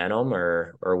for momentum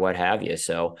or what have you.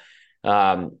 So,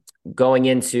 um, going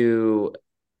into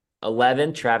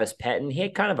 11th, Travis Pettin, he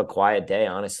had kind of a quiet day,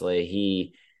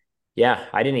 honestly. Yeah,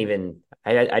 I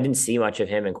didn't see much of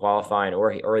him in qualifying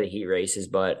or the heat races,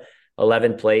 but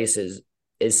 11th place is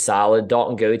solid.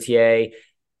 Dalton Gautier,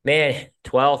 man,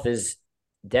 12th is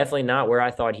definitely not where I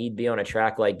thought he'd be on a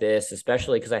track like this,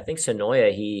 especially because I think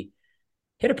Sonoya, he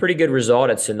hit a pretty good result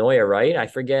at Sonoya, right? I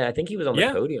forget. I think he was on the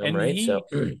Yeah, podium, and right? So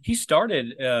he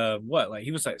started what, like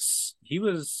he was like he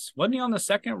was wasn't he on the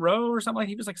second row or something, like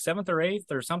he was like seventh or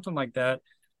eighth or something like that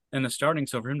in the starting.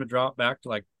 So for him to drop back to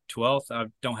like 12th, I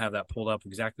don't have that pulled up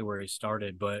exactly where he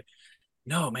started, but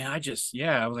no, man, I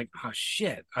was like, oh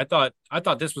shit. I thought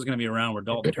this was going to be around where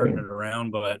Dalton turned it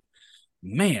around, but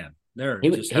man, they're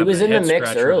just he having was a in the head mix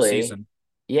scratcher of a early. season.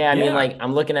 Yeah, I mean, Yeah. like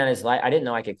I'm looking at his lap. I didn't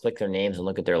know I could click their names and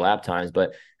look at their lap times,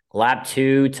 but lap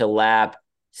 2 to lap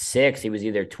 6, he was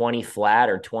either 20 flat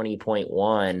or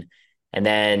 20.1. And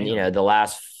then, Damn. the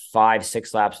last 5,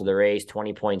 6 laps of the race,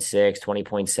 20.6,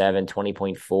 20.7,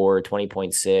 20.4,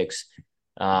 20.6.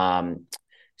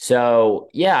 So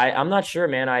yeah, I'm not sure,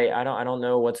 man. I don't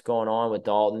know what's going on with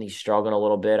Dalton. He's struggling a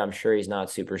little bit. I'm sure he's not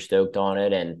super stoked on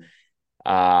it. And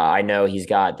I know he's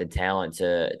got the talent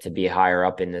to be higher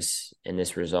up in this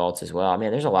results as well. I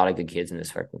mean, there's a lot of good kids in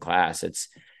this fucking class.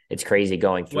 It's crazy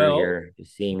going through Well, here,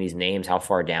 just seeing these names, how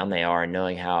far down they are, and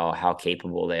knowing how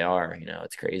capable they are.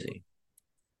 It's crazy.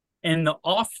 in the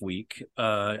off week,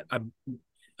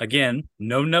 again,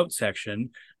 no note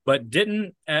section, but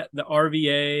didn't at the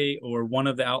RVA or one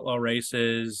of the outlaw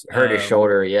races, Hurt his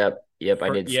shoulder. Yep, I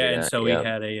did see yeah, and that. so he Yep,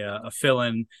 had a fill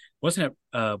in. Wasn't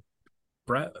it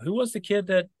Brett? Who was the kid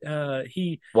that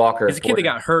Walker he's a kid that Porter.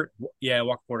 got hurt? Yeah,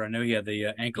 Walker Porter. I know he had the He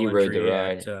ankle rode the injury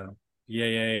at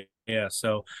ride. yeah.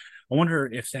 So I wonder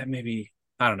if that maybe,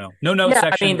 I don't know. No note Yeah, I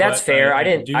mean section, that's but fair. I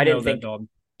do I know didn't that think. dog.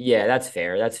 Yeah, that's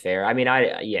fair. That's fair. I mean,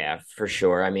 yeah, for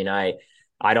sure. I mean, I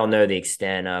don't know the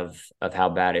extent of how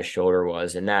bad his shoulder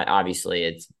was, and that obviously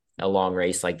it's a long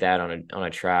race like that on a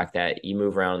track that you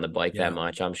move around on the bike that Yeah,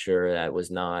 much. I'm sure that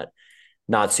was not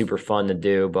super fun to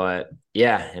do, but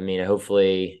yeah, I mean,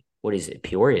 hopefully, what is it?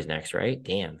 Peoria's next, right?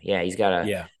 Damn, yeah, yeah. he's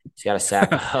got to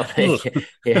sap up.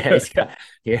 Yeah,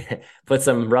 yeah,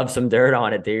 rub some dirt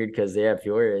on it, dude, because yeah,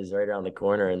 Peoria is right around the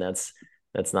corner, and that's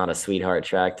not a sweetheart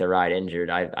track to ride injured.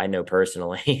 I know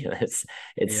personally, it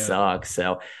Yeah. sucks.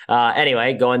 So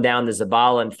anyway, going down to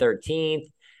Zabala in 13th,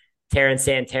 Terrence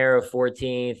Santero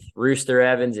 14th, Rooster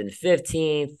Evans in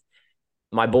 15th.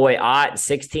 My boy Ott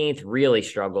 16th really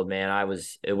struggled, man.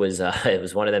 It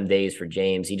was one of them days for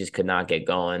James. He just could not get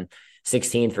going.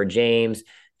 16th for James,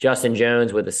 Justin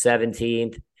Jones with a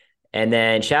 17th. And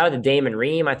then shout out to Damon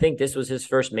Ream. I think this was his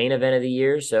first main event of the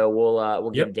year. So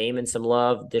we'll Yep. give Damon some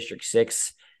love. District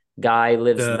 6 guy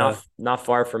lives The not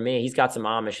far from me. He's got some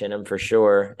Amish in him for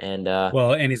sure. And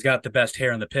Well, and he's got the best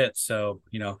hair in the pits, so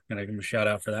gonna give him a shout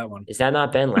out for that one. is that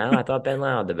not Ben Lau? I thought Ben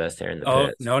Lau had the best hair in the Oh,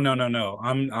 pits. no, no, no, no.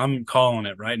 I'm calling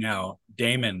it right now.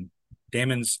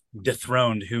 Damon's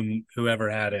dethroned whoever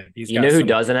had it. You know who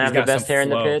doesn't He's have the got some best hair in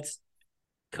the flow. pits?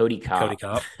 Cody Cody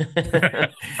Kopp.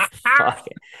 Kopp. Fuck.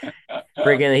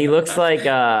 Friggin', he looks like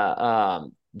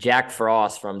Jack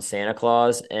Frost from Santa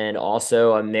Claus, and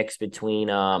also a mix between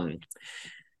what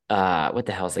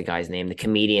the hell's the guy's name? The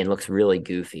comedian looks really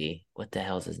goofy. What the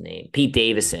hell's his name? Pete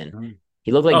Davidson.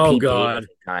 He looked like Oh Pete God.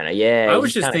 Davidson, kind of. Yeah, I he's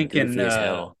was just just kind of thinking goofy as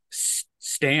hell.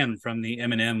 Stan from the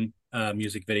Eminem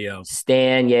music video.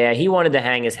 Stan, yeah, he wanted to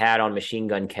hang his hat on Machine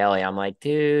Gun Kelly. I'm like,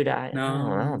 dude, I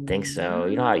No. don't think so.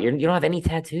 You don't have any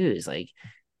tattoos, like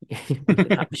you're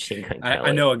not Machine Gun I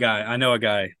Kelly. know a guy. I know a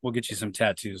guy. We'll get you some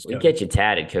tattoos, We Cody. get you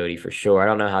tatted, Cody, for sure. I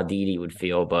don't know how Dee Dee would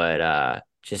feel, but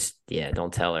just yeah,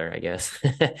 don't tell her, I guess.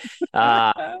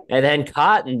 uh and then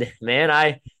Cotton, man,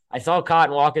 I saw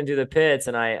Cotton walking through the pits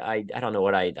and I don't know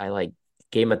what I like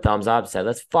gave him a thumbs up, said,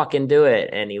 let's fucking do it.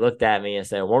 And he looked at me and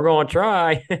said, we're gonna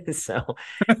try. So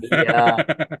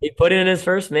he put in his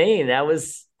first main. That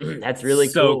was that's really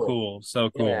So cool. cool. So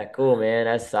Yeah, cool. cool, man.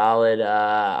 That's solid.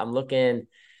 I'm looking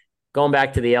going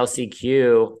back to the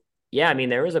LCQ. yeah, I mean,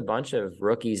 there was a bunch of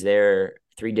rookies there,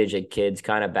 three-digit kids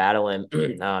kind of battling.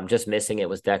 Just missing it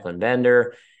was Declan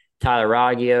Bender, Tyler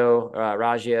Raggio,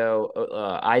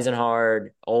 Eisenhard,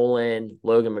 Olin,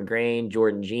 Logan McGrain,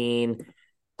 Jordan Jean,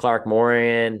 Clark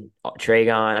Moran,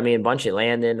 Tragon. I mean, a bunch of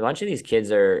Landon. A bunch of these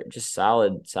kids are just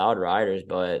solid riders,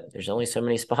 but there's only so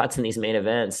many spots in these main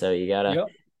events, so you gotta Yep.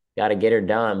 gotta get her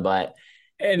done. But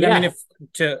And I mean, yeah,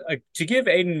 if to give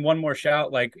Aiden one more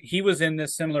shout, like he was in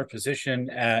this similar position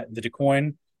at the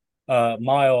DeCoin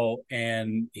mile,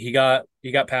 and he got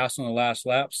passed on the last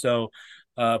lap. So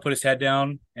put his head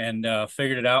down and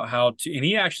figured it out how to, and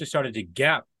he actually started to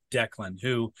gap Declan,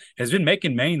 who has been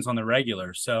making mains on the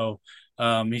regular. So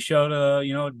he showed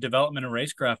a development of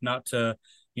racecraft, not to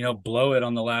blow it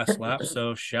on the last lap.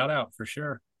 So shout out for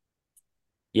sure.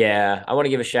 Yeah, I want to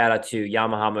give a shout out to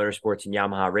Yamaha Motorsports and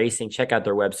Yamaha Racing. Check out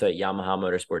their website,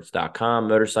 yamahamotorsports.com.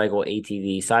 Motorcycle,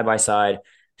 ATV, side by side,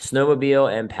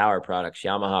 snowmobile, and power products.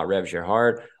 Yamaha revs your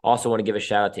heart. Also, want to give a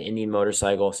shout out to Indian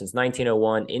Motorcycle. Since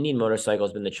 1901, Indian Motorcycle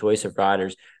has been the choice of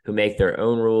riders who make their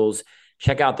own rules.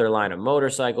 Check out their line of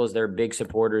motorcycles. They're big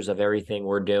supporters of everything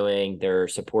we're doing. They're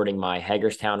supporting my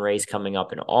Hagerstown race coming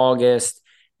up in August,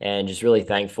 and just really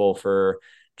thankful for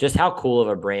just how cool of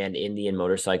a brand Indian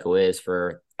Motorcycle is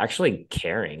for actually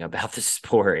caring about the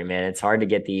sport. Man, it's hard to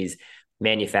get these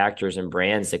manufacturers and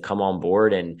brands to come on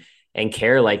board and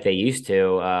care like they used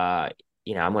to. I'm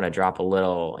going to drop a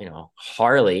little,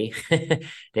 Harley.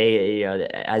 They,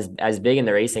 as big in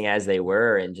the racing as they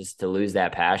were, and just to lose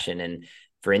that passion. And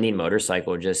for Indian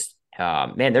Motorcycle, just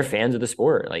man, they're fans of the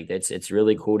sport. Like it's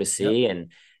really cool to Yep. see.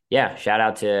 And yeah, shout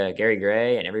out to Gary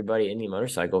Gray and everybody at Indian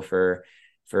Motorcycle for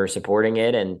supporting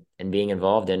it and being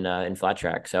involved in flat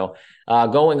track. So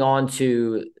going on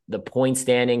to the point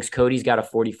standings, Cody's got a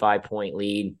 45-point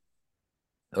lead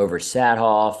over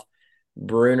Sadhoff.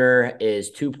 Bruner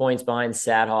is 2 points behind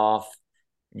Sadhoff.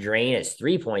 Drain is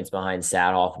 3 points behind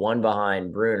Sadhoff, one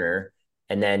behind Bruner.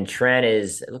 And then Trent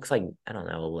is, it looks like, I don't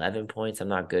know, 11 points. I'm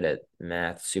not good at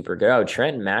math, super good. Oh,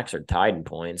 Trent and Max are tied in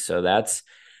points. So that's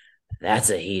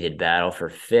a heated battle for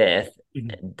fifth.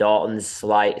 Mhm. Dalton's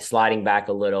sliding back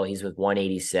a little. He's with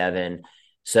 187.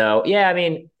 So yeah, I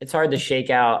mean, it's hard to shake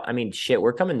out. I mean, shit,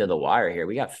 we're coming to the wire here.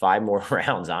 We got five more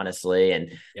rounds, honestly.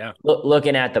 And Yeah.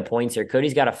 looking at the points here,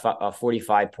 Cody's got a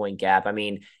 45-point gap. I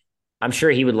mean, I'm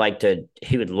sure he would like to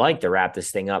wrap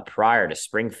this thing up prior to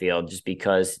Springfield, just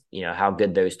because how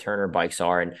good those Turner bikes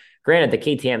are. And granted, the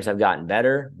KTM's have gotten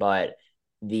better, but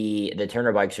the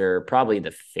Turner bikes are probably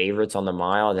the favorites on the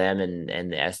mile, them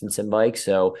and the Estenson bikes.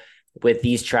 So with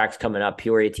these tracks coming up,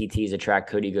 Peoria TT is a track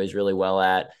Cody goes really well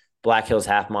at. Black Hills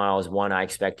half mile is one I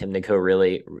expect him to go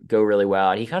really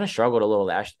well. And he kind of struggled a little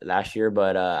last year,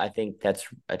 but I think that's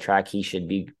a track he should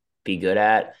be good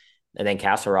at. And then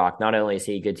Castle Rock, not only is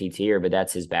he a good TTer, but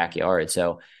that's his backyard.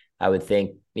 So I would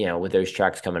think, with those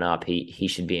tracks coming up, he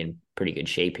should be in pretty good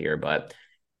shape here. But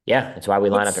yeah, that's why we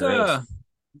line up What's and race.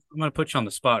 I'm gonna put you on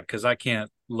the spot because I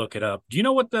can't look it up. Do you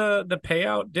know what the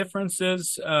payout difference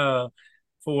is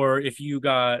for if you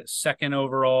got second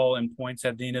overall in points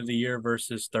at the end of the year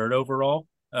versus third overall?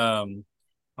 I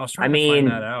was I trying to find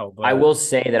that mean, out, I but will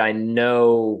say that I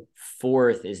know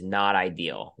fourth is not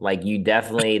ideal. Like you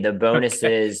definitely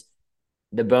okay.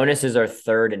 the bonuses are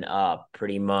third and up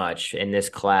pretty much in this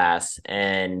class.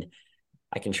 And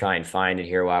I can try and find it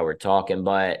here while we're talking.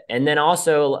 But and then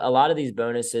also a lot of these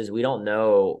bonuses, we don't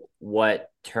know what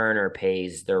Turner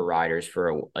pays their riders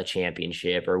for a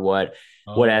championship, or what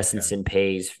Oh, okay. Essenson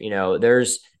pays.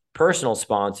 There's personal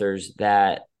sponsors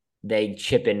that they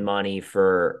chip in money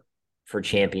for Yeah.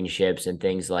 championships and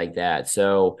things like that.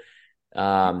 So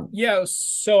Yeah,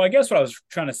 so I guess what I was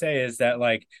trying to say is that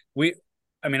like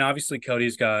I mean obviously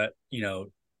Cody's got,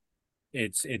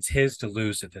 it's his to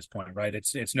lose at this point, right?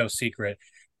 It's no secret,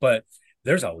 but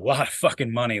there's a lot of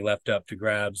fucking money left up to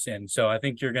grabs, and so I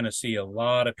think you're going to see a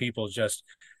lot of people just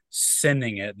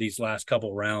sending it these last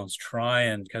couple rounds,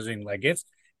 trying because like it's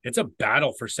a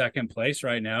battle for second place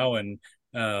right now, and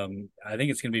I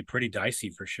think it's going to be pretty dicey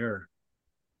for sure.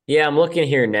 yeah, I'm looking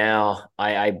here now.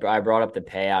 I brought up the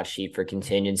payout sheet for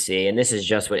contingency, and this is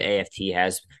just what AFT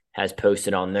has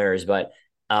posted on theirs. But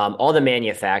all the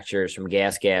manufacturers from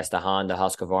Gas to Honda,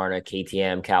 Husqvarna,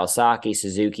 KTM, Kawasaki,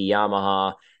 Suzuki,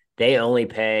 Yamaha, they only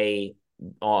pay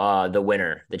the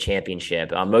winner, the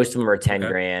championship. Most of them are 10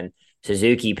 Okay. grand.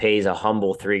 Suzuki pays a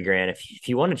humble 3 grand. If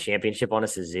you want a championship on a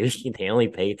Suzuki, they only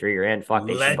pay 3 grand. Fuck,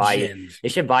 they should buy you. Legend. They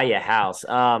should buy you a house.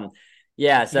 Yeah.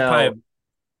 You probably So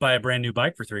buy a brand new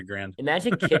bike for 3 grand.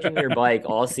 imagine kicking your bike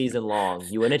all season long.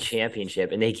 You win a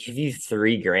championship and they give you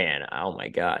 3 grand. Oh my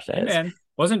gosh, Hey that is. man,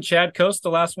 wasn't Chad Coast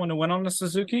the last one to win on the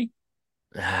Suzuki?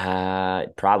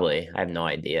 Probably. I have no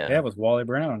Yeah, idea. with Wally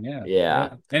Brown. Yeah. Yeah.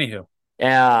 Yeah.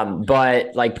 Anywho.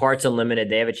 But like Parts Unlimited,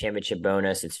 they have a championship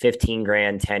bonus. It's 15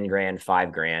 grand, 10 grand,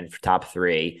 5 grand for top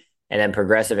three. And then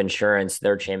Progressive Insurance,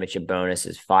 their championship bonus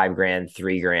is 5 grand,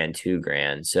 3 grand, 2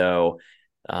 grand. So,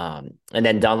 and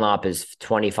then Dunlop is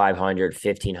 2,500,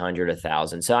 1,500,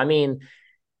 1,000. So, I mean,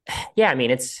 yeah, I mean,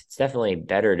 it's definitely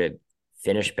better to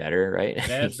finish better, right? It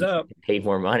adds up. Pay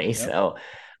more money. Yep. So,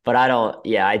 but I don't,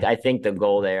 yeah, I think the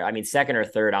goal there, I mean, second or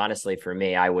third, honestly, for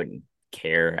me, I wouldn't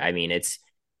care. I mean, it's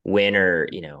win or,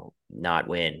 not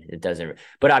win. It doesn't,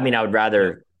 but I mean, I would Yep.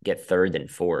 rather get third than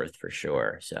fourth for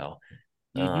sure. So,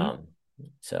 Mm-hmm. um,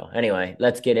 so anyway,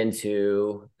 let's get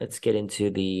into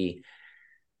the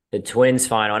Twins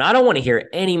final. And I don't want to hear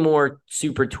any more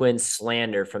Super Twins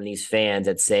slander from these fans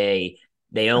that say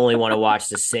they only want to watch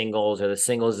the singles or the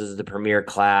singles is the premier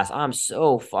class. I'm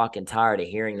so fucking tired of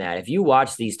hearing that. If you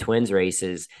watch these Twins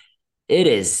races, it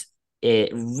is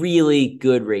really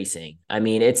good racing. I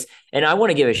mean, and I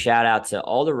want to give a shout out to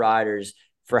all the riders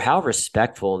for how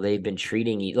respectful they've been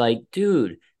treating you. Like,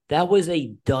 dude, that was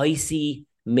a dicey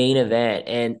main event.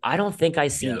 And I don't think I Yeah.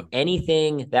 seen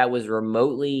anything that was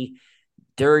remotely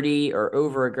dirty or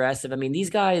over aggressive. I mean, these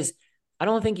guys, I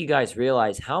don't think you guys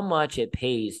realize how much it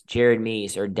pays Jared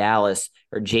Meese or Dallas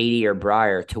or JD or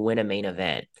Breyer to win a main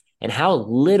event and how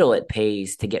little it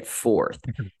pays to get fourth.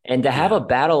 And to have a Yeah.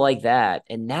 battle like that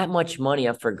and that much money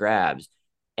up for grabs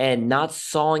and not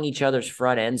sawing each other's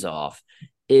front ends off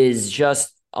is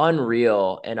just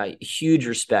unreal and a huge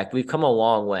respect. We've come a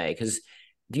long way because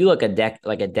if you look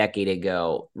like a decade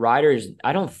ago, riders,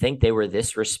 I don't think they were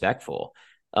this respectful.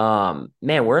 Man,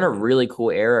 we're in a really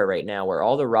cool era right now where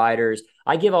all the riders,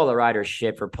 I give all the riders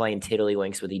shit for playing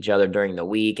tiddlywinks with each other during the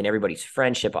week and everybody's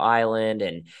friendship island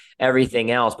and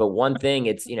everything else. But one thing,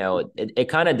 it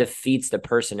kind of defeats the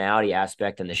personality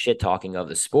aspect and the shit talking of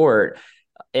the sport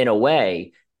in a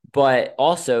way. But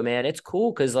also, man, it's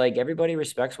cool because like everybody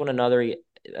respects one another Yeah.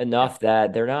 enough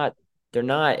that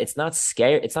it's not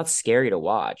scary to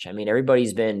watch. I mean,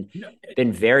 everybody's been No,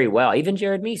 been very well. Even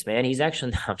Jared Meese, man, he's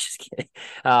actually no, I'm just kidding.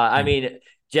 I mean,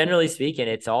 generally speaking,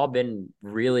 it's all been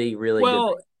really, really good.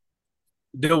 well,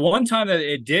 the one time that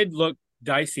it did look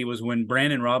dicey was when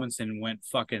Brandon Robinson went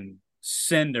fucking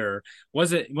cinder.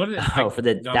 Was it? What did it? Oh,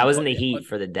 that was in What the heat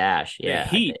for the dash. the Yeah, I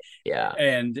Heat? think. Yeah.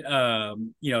 And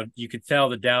you could tell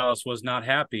that Dallas was not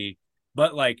happy.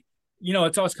 But like,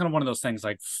 it's always kind of one of those things.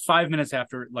 Like 5 minutes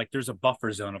after, like, there's a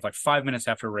buffer zone of like 5 minutes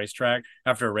after a racetrack,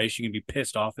 after a race, you can be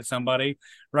pissed off at somebody,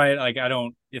 right? Like, I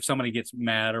don't, if somebody gets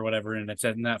mad or whatever, and it's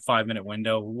in that 5 minute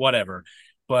window, whatever.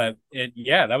 But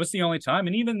yeah, that was the only time.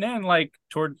 And even then, like,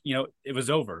 it was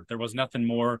over. There was nothing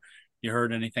more. You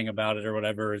heard anything about it or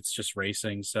whatever. It's just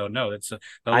racing. So no, it's the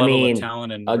I level of mean,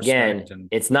 talent and again, respect. And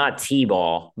it's not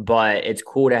T-ball, but it's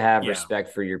cool to have yeah,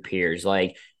 respect for your peers.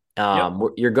 Like, yep,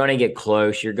 you're gonna get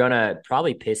close. You're gonna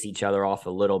probably piss each other off a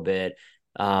little bit.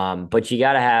 But you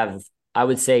gotta have, I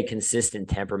would say, consistent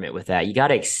temperament with that. You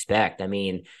gotta expect. I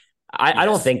mean, I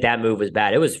don't yes, think that move was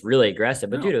bad. It was really aggressive,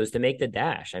 but dude, no, it was to make the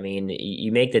dash. I mean,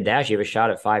 you make the dash, you have a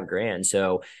shot at 5 grand.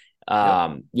 So,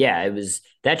 yep. yeah, it was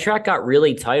that track got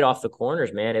really tight off the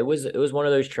corners, man. It was one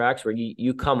of those tracks where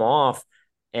you come off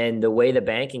and the way the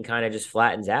banking kind of just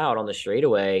flattens out on the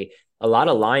straightaway, a lot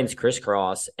of lines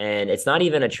crisscross, and it's not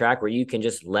even a track where you can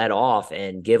just let off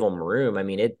and give them room. I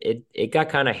mean, it got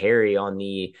kind of hairy on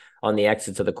the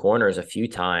exits of the corners a few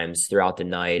times throughout the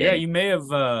night, Yeah, and you may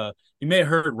have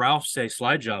heard Ralph say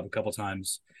slide job a couple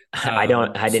times. I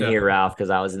didn't So hear Ralph because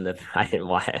I was I didn't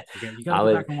watch it. you got to I go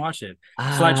was back and watch it.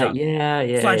 Slide job, yeah,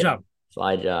 yeah, slide yeah. job.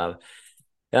 Slide job.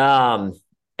 Um,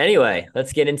 anyway,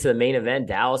 let's get into the main event.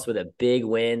 Dallas with a big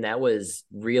win. That was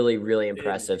really, really Big.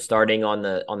 impressive. Starting on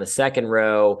the second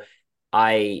row,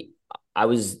 I I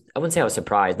wouldn't say I was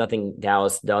surprised. Nothing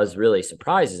Dallas does really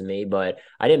surprises me, but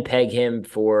I didn't peg him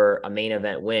for a main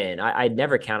event win. I'd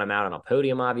never count him out on a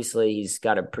podium. Obviously, he's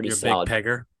got a pretty You're a big solid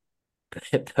pegger.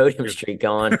 podium You're streak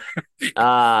going.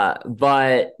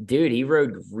 But dude, he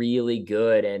rode really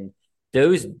good. And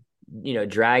those,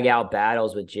 drag out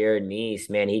battles with Jared Meese,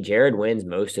 man, Jared wins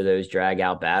most of those drag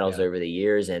out battles yeah. over the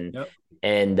years. Yep.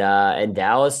 And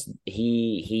Dallas,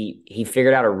 he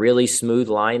figured out a really smooth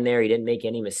line there. He didn't make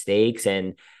any mistakes.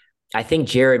 And I think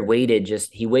Jared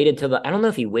he waited till I don't know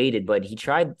if he waited, but he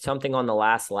tried something on the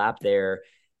last lap there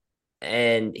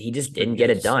and he just didn't Couldn't get get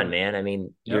it it to done, stick. man. I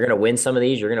mean, you're Yep. gonna win some of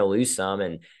these, you're gonna lose some,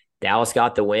 and Dallas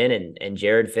got the win, and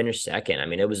Jared finished second. I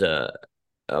mean, it was a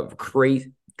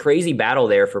crazy battle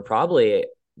there for probably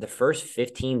the first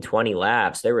 15, 20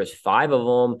 laps. There was five of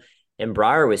them, and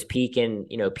Breyer was peeking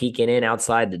in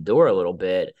outside the door a little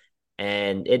bit.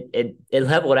 and it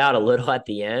leveled out a little at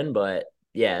the end, but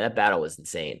yeah, that battle was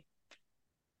insane.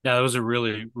 Yeah, it was a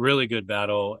really, really good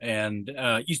battle. And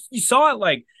you saw it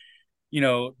like,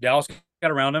 Dallas got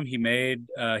around him. He made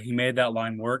that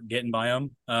line work, getting by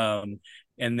him. And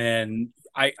then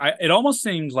it almost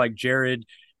seemed like Jared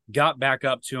got back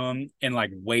up to him and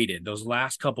like waited those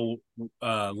last couple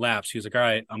laps. He was like, "All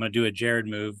right, I'm gonna do a Jared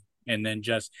move," and then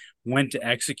just went to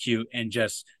execute and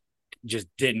just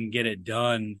didn't get it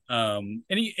done. And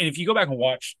if you go back and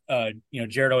watch,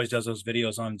 Jared always does those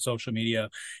videos on social media.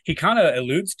 He kind of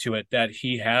alludes to it that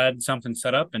he had something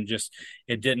set up and just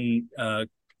it didn't,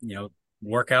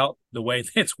 work out the way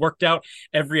it's worked out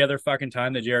every other fucking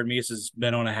time that Jared Meese has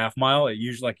been on a half mile. It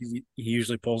usually like he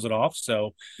usually pulls it off.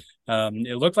 So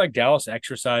it looked like Dallas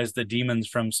exercised the demons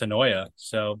from Sonoya.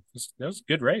 So that was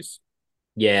a good race.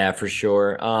 Yeah, for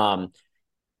sure.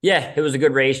 Yeah, it was a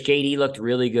good race. JD looked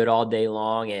really good all day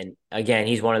long. And again,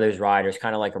 he's one of those riders,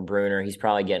 kind of like a Bruner. He's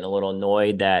probably getting a little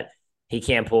annoyed that he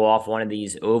can't pull off one of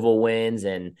these oval wins.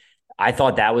 And I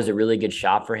thought that was a really good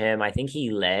shot for him. I think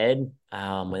he led,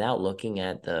 without looking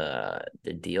at the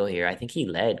deal here. I think he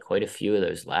led quite a few of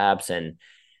those laps. And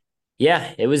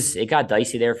yeah, it got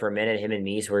dicey there for a minute. Him and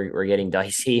Meese were getting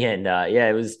dicey. And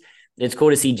yeah, it's cool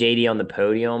to see JD on the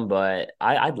podium, but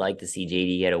I'd like to see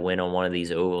JD get a win on one of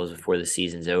these ovals before the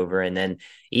season's over. And then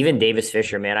even Davis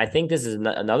Fisher, man, I think this is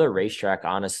another racetrack,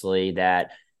 honestly,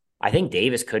 that I think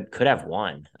Davis could have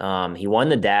won. He won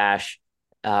the dash.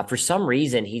 For some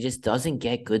reason, he just doesn't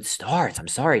get good starts. I'm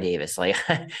sorry, Davis. Like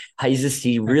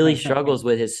he really struggles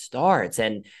with his starts,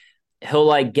 and he'll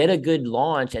like get a good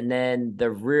launch and then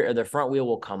the front wheel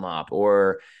will come up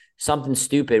or something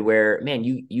stupid where man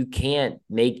you can't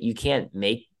make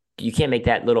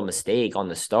that little mistake on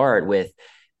the start with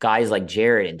guys like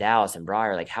Jared and Dallas and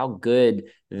Breyer, like how good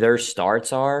their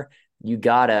starts are. You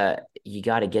gotta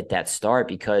get that start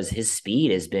because his speed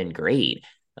has been great.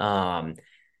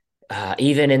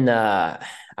 Even in the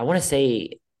I want to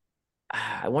say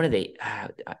I wanted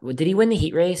to did he win the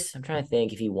heat race? I'm trying to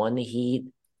think if he won the heat.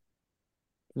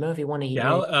 Remember if he won a heat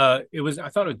race? It was. I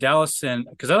thought it was Dallas and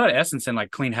because I thought Estenson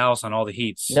like clean house on all the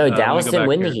heats. No, Let me Dallas go didn't back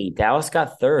win the here. heat. Dallas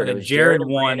got third. It was Jared Jared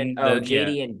and Brandon. won Oh, the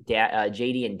yeah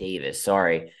JD and Davis.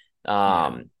 Sorry.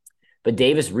 yeah. But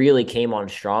Davis really came on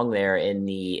strong there in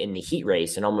the heat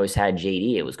race and almost had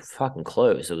JD. It was fucking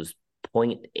close. It was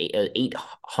point eight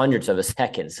hundredths of a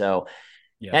second. So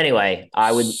Yeah. anyway,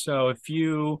 I would. So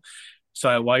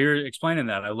while you're explaining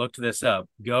that, I looked this up.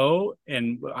 Go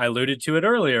and I alluded to it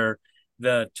earlier.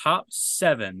 The top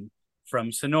seven from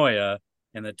Sonoya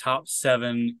and the top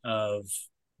seven of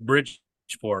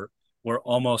Bridgeport were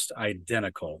almost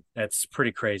identical. That's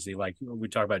pretty crazy. Like we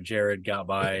talked about, Jared got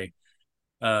by,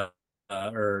 uh,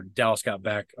 or Dallas got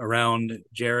back around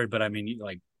Jared, but I mean,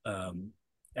 like,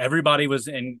 everybody was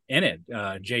in it.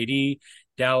 JD,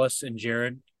 Dallas, and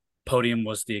Jared. Podium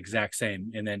was the exact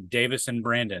same, and then Davis and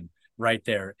Brandon right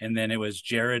there, and then it was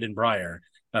Jared and Breyer,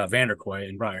 Vanderkoy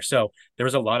and Breyer. So there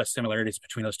was a lot of similarities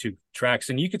between those two tracks,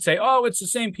 and you could say, "Oh, it's the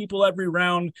same people every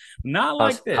round." Not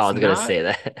like I this, was gonna not say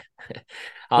that.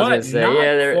 I was gonna but say yeah. not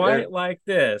They're quite like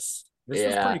this. This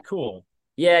was yeah pretty cool.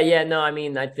 yeah. No, I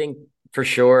mean I think for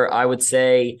sure I would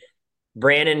say.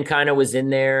 Brandon kind of was in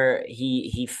there.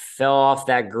 He fell off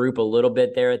that group a little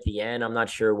bit there at the end. I'm not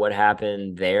sure what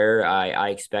happened there. I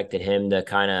expected him to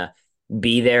kind of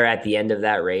be there at the end of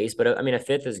that race, but I mean a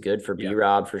fifth is good for B Yeah,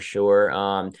 Rob for sure.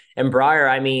 And Breyer,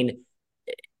 I mean,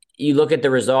 you look at the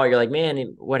result, you're like, man,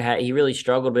 he really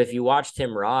struggled. But if you watched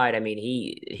him ride, I mean,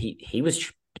 he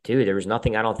was dude. There was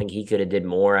nothing I don't think he could have did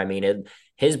more. I mean,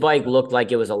 his bike yeah, looked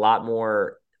like it was a lot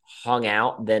more hung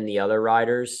out than the other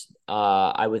riders.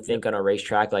 I would yep. think on a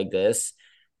racetrack like this,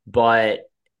 but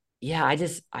yeah,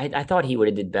 I thought he would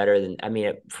have did better than. I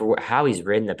mean, for how he's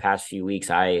ridden the past few weeks,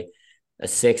 a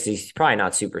six. He's probably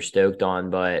not super stoked on,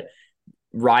 but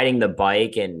riding the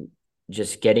bike and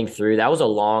just getting through. That was a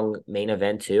long main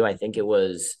event too. I think it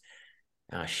was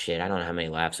oh shit, I don't know how many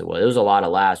laps it was. It was a lot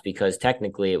of laps because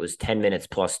technically it was 10 minutes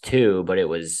plus 2, but it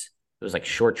was like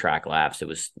short track laps. It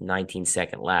was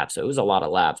 19-second laps. So it was a lot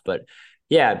of laps, but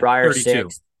yeah, Breyer 32.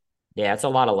 6. Yeah, it's a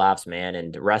lot of laps, man,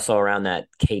 and to wrestle around that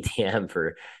KTM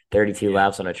for 32 Yeah,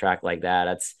 laps on a track like that.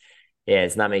 That's yeah,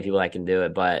 it's not many people that can do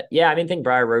it, but yeah, I mean, I think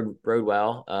Breyer rode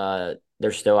well.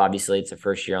 They're still obviously it's the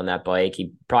first year on that bike.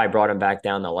 He probably brought him back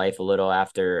down to life a little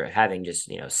after having just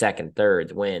second,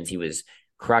 third wins. He was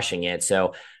crushing it.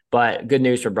 So, but good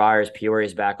news for Briars.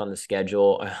 Peoria's back on the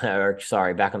schedule, or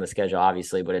sorry, back on the schedule,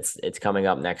 obviously, but it's coming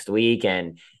up next week,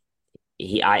 and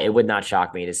it would not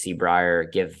shock me to see Briar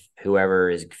give whoever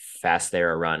is fast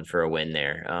there a run for a win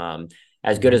there.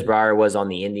 as good as Mm-hmm. Breyer was on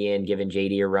the Indian, giving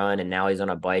JD a run, and now he's on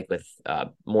a bike with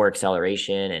more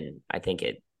acceleration, and I think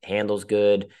it handles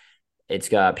good. It's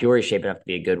got Peoria shaping up to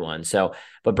be a good one. So,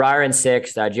 but Breyer in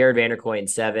sixth, Jared Vanderkoy in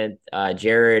seventh.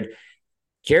 Jared,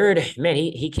 man,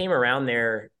 he came around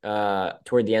there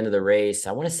toward the end of the race.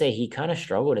 I want to say he kind of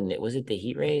struggled in it. Was it the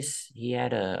heat race? He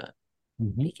had a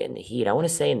Mm-hmm. he get in the heat. I want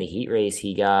to say in the heat race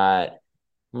he got. I'm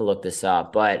gonna look this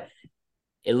up, but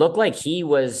it looked like he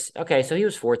was okay. So he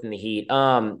was fourth in the heat.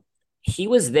 He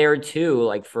was there too,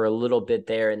 like for a little bit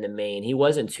there in the main. He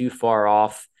wasn't too far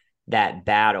off that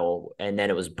battle, and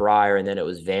then it was Breyer, and then it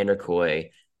was Vanderkoy.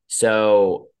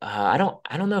 So I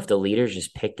don't know if the leaders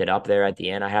just picked it up there at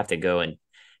the end. I have to go and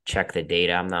check the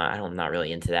data. I'm not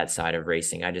really into that side of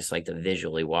racing. I just like to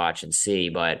visually watch and see.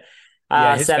 But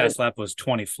Yeah, his seven, fast lap was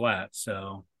 20 flat.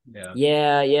 So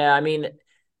yeah, yeah. I mean,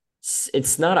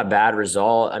 it's not a bad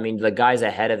result. I mean, the guys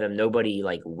ahead of him, nobody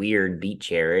like weird beat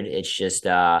Jared. It's just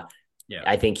yeah,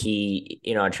 I think he,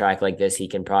 a track like this, he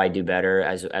can probably do better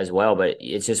as well. But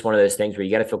it's just one of those things where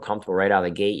you got to feel comfortable right out of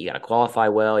the gate. You got to qualify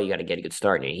well. You got to get a good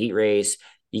start in your heat race.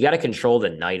 You got to control the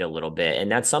night a little bit, and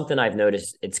that's something I've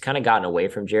noticed. It's kind of gotten away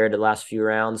from Jared the last few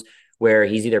rounds, where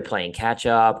he's either playing catch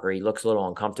up or he looks a little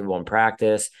uncomfortable in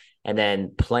practice, and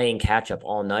then playing catch up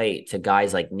all night to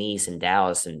guys like Nice and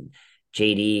Dallas and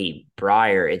JD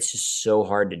Breyer. It's just so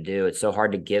hard to do. It's so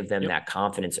hard to give them yep, that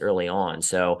confidence early on.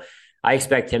 So I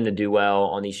expect him to do well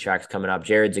on these tracks coming up.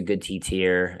 Jared's a good T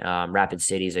tier. Rapid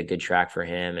City is a good track for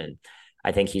him, and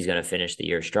I think he's going to finish the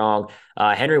year strong.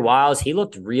 Henry Wiles, he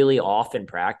looked really off in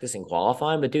practice and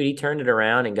qualifying, but dude, he turned it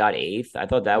around and got eighth. I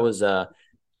thought that was a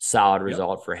solid yep.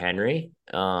 result for Henry.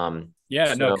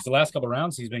 Yeah, no, So because the last couple of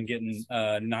rounds he's been getting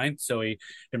ninth, so he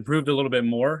improved a little bit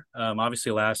more.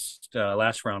 Obviously, last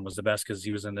round was the best because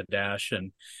he was in the dash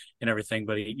and everything,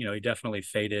 but he definitely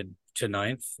faded to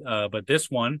ninth. But this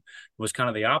one was kind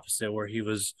of the opposite, where he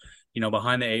was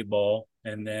behind the eight ball,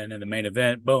 and then in the main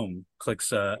event, boom,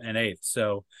 clicks an eighth.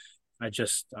 So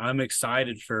I'm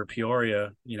excited for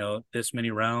Peoria, this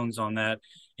many rounds on that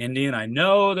Indian. I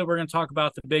know that we're going to talk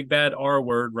about the big bad R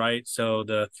word, right? So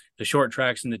the short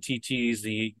tracks and the TTs,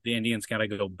 the Indians got to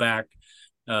go back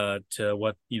to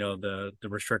what, the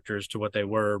restrictors to what they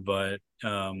were, but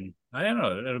I don't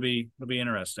know, it'll be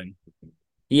interesting.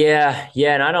 yeah,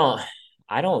 and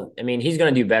I mean, he's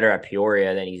going to do better at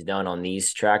Peoria than he's done on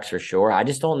these tracks for sure. I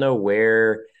just don't know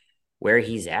where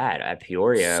he's at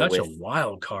Peoria Such a with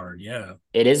wild card, yeah.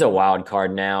 it is a wild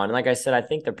card now. And like I said, I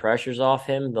think the pressure's off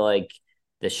him, the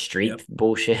Yep. streak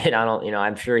bullshit. I don't,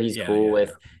 I'm sure he's Yeah, cool yeah, with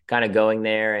yeah. kind of going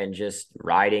there and just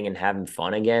riding and having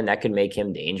fun again. That could make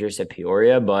him dangerous at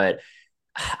Peoria, but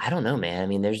I don't know, man. I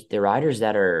mean, there's the riders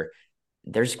that are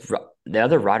there's the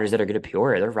other riders that are good at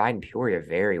Peoria. They're riding Peoria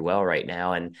very well right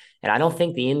now, and I don't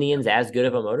think the Yep. Indians as good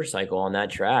of a motorcycle on that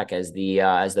track as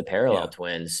the parallel Yeah.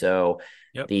 twins. So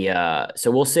Yep. so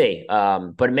we'll see.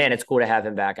 But man, it's cool to have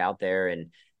him back out there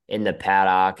and in the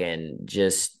paddock and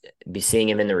just be seeing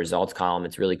him in the results column.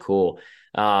 It's really cool.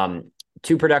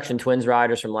 Two production twins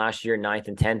riders from last year, ninth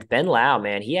and 10th. Ben Lau,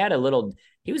 man, he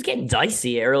was getting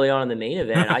dicey early on in the main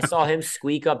event. I saw him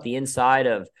squeak up the inside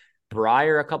of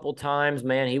Breyer a couple times.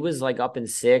 Man, he was like up in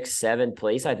sixth, seventh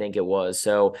place, I think it was.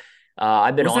 So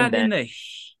I've been Was on that Ben. in the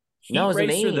No, it heat was the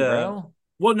race or main, the bro.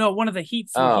 well, no, one of the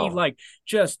heats where he Oh, like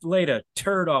just laid a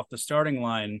turd off the starting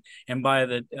line, and by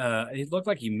the it looked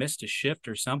like he missed a shift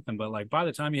or something, but like by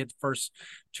the time he hit the first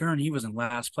turn, he was in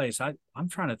last place. I'm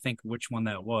trying to think which one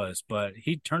that was, but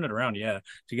he turned it around, yeah,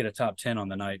 to get a top 10 on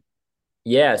the night.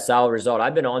 yeah, solid result.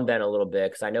 I've been on Ben a little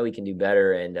bit because I know he can do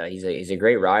better, and he's a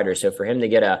great rider. So for him to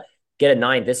get a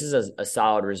ninth, this is a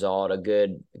solid result, a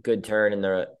good turn in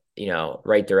the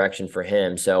right direction for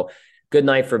him. So good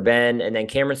night for Ben, and then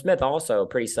Cameron Smith also a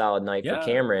pretty solid night for Yeah,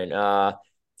 Cameron.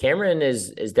 Cameron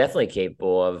is definitely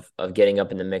capable of getting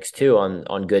up in the mix too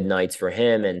on good nights for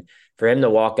him, and for him to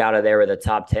walk out of there with a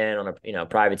top 10 on a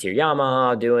privateer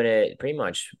Yamaha, doing it pretty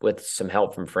much with some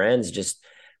help from friends, just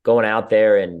going out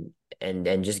there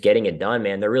and just getting it done,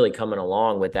 man. They're really coming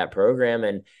along with that program,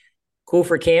 and cool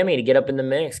for Cammy to get up in the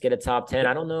mix, get a top 10. yep,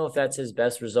 I don't know if that's his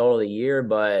best result of the year,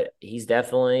 but he's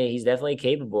definitely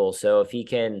capable. So if he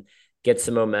can get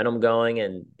some momentum going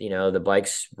and the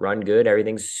bikes run good,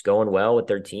 everything's going well with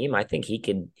their team, I think he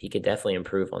could definitely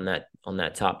improve on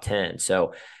that top 10.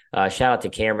 So shout out to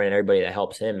Cameron and everybody that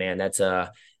helps him, man. That's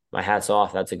my hats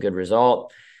off. That's a good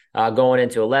result. Going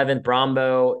into 11th,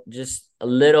 Brombo, just a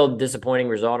little disappointing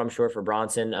result, I'm sure, for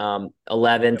Bronson. yep.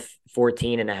 11th,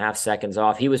 14 and a half seconds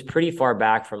off. He was pretty far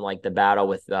back from like the battle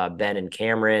with Ben and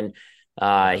Cameron.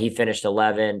 Yeah. He finished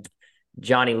 11th.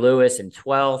 Johnny Lewis in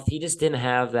 12th. He just didn't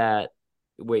have that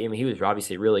he was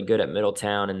obviously really good at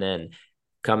Middletown, and then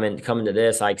coming to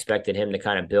this, I expected him to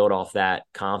kind of build off that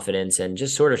confidence, and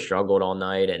just sort of struggled all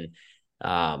night.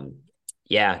 And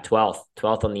yeah,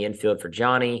 12th on the infield for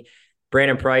Johnny.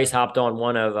 Brandon Price hopped on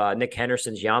one of Nick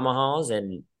Henderson's Yamahas,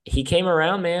 and he came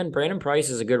around, man. Brandon Price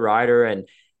is a good rider, and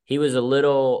he was a Yeah.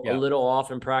 little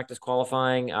off in practice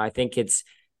qualifying. I think it's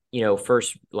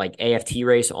first like AFT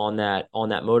race on that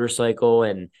motorcycle,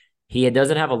 and he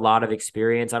doesn't have a lot of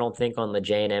experience, I don't think, on the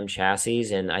J&M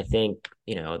chassis. And I think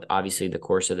obviously the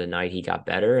course of the night he got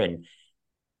better. And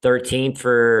 13th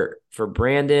for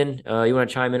Brandon. You want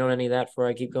to chime in on any of that before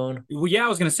I keep going? Well, yeah, I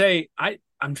was gonna say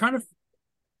I'm trying to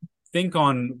think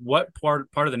on what part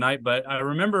of the night, but I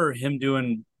remember him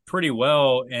doing pretty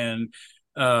well, and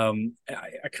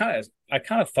I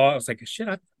kind of thought, I was like, shit,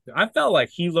 I felt like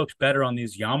he looked better on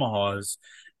these Yamahas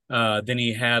than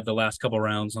he had the last couple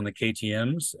rounds on the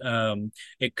KTM's.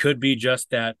 It could be just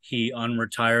that he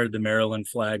unretired the Maryland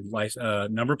flag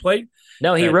number plate.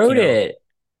 No, he That wrote it.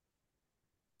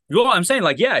 well, I'm saying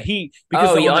like yeah, he Oh,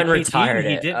 because he on the KTM unretired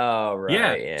he it. did Oh, yeah.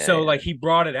 right. Yeah, So yeah. like he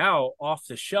brought it out off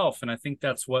the shelf, and I think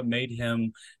that's what made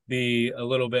him be a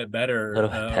little bit A better little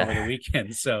bit over the better.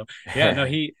 weekend. So yeah, no,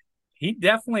 he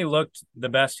definitely looked the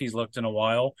best he's looked in a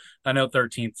while. I know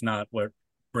 13th's not what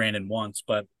Brandon wants,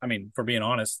 but I mean, for being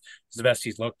honest, it's the best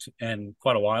he's looked in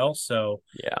quite a while. So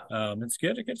Yeah. it's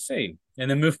good to see.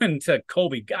 And then moving to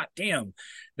Colby, god damn,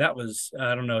 that was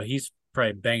I don't know. He's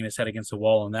probably banging his head against the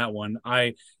wall on that one.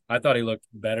 I thought he looked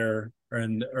better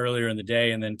earlier in the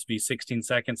day, and then to be 16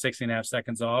 seconds, 16 and a half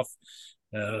seconds off,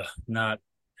 not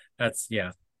that's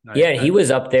yeah. Yeah, he I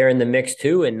was up there in the mix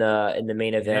too in the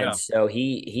main event. yeah, So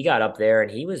he got up there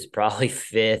and he was probably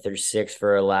fifth or sixth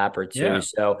for a lap or two. yeah,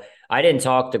 So I didn't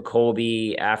talk to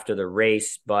Colby after the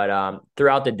race, but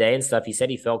throughout the day and stuff, he said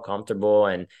he felt comfortable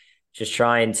and just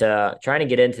trying to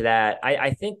get into that.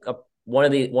 I think one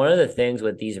of the things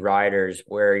with these riders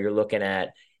where you're looking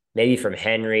at maybe from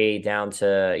Henry down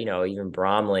to even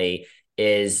Bromley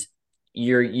is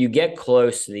you get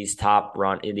close to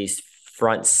these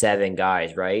front seven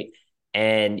guys, right?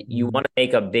 And you mhm, want to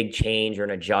make a big change or an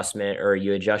adjustment, or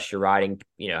you adjust your riding,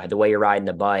 the way you're riding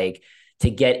the bike to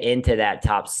get into that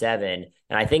top seven.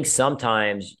 And I think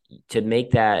sometimes to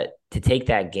take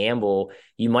that gamble,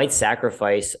 you might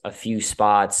sacrifice a few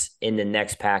spots in the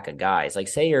next pack of guys. Like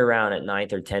say you're around at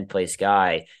ninth or 10th place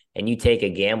guy and you take a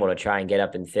gamble to try and get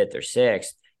up in fifth or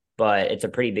sixth, but it's a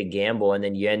pretty big gamble. And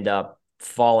then you end up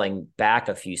falling back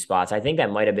a few spots. I think that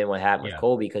might have been what happened with yeah,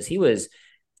 Colby because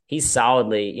he's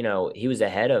solidly, he was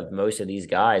ahead of most of these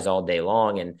guys all day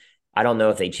long. And I don't know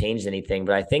if they changed anything,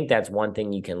 but I think that's one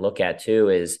thing you can look at too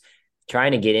is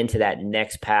trying to get into that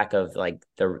next pack of like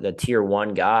the tier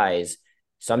one guys. yeah,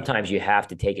 Sometimes you have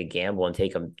to take a gamble and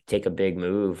take a big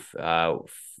move,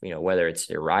 whether it's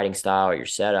your riding style or your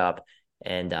setup.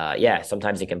 And yeah,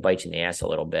 sometimes it can bite you in the ass a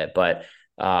little bit. But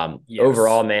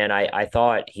overall, yes, man, I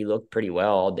thought he looked pretty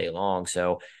well all day long.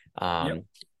 So yep. um,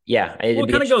 yeah, Well, it'd it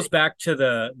be kind of goes interesting. back to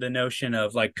the notion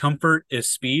of like comfort is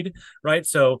speed, right?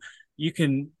 So you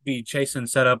can be chasing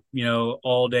setup,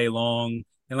 all day long.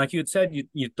 And like you had said,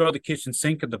 you throw the kitchen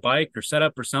sink at the bike or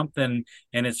setup or something,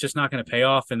 and it's just not going to pay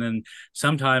off. And then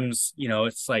sometimes,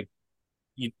 it's like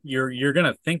you're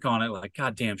gonna think on it like,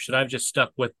 God damn, should I have just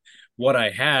stuck with what I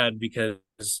had? Because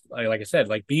like I said,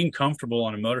 like being comfortable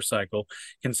on a motorcycle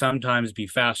can sometimes be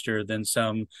faster than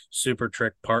some super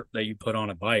trick part that you put on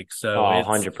a bike. So Oh, it's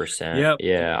 100%. yep,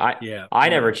 Yeah. yeah, I yeah,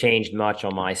 never changed much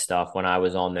on my stuff when I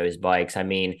was on those bikes. I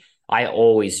mean, I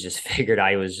always just figured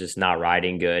I was just not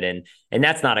riding good, and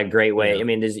that's not a great way. I yeah,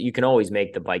 mean, you can always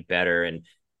make the bike better. And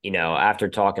after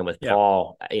talking with yeah,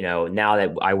 Paul, now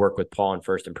that I work with Paul in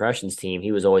First Impressions team,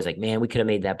 he was always like, "Man, we could have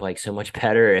made that bike so much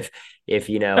better if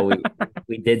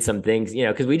we did some things,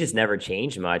 because we just never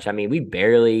changed much. I mean, we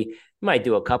barely might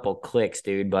do a couple clicks,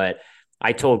 dude, but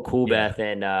I told yeah, Coolbeth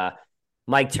and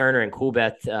Mike Turner and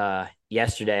Coolbeth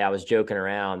yesterday. I was joking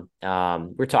around.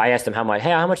 I asked him how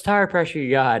much tire pressure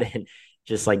you got, and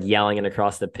just like yelling it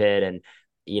across the pit. And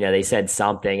they said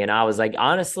something, and I was like,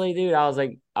 honestly, dude, I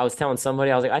was telling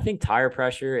somebody, I was like, I think tire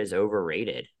pressure is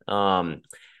overrated.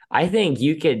 I think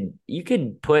you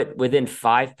could put within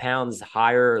 5 pounds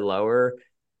higher or lower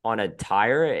on a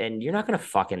tire, and you're not gonna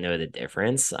fucking know the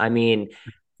difference. I mean,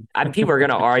 people are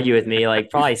gonna argue with me, like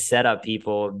probably set up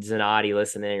people, Zanati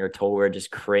listening or Tolwer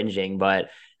just cringing, but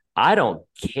I don't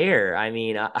care. I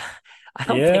mean, I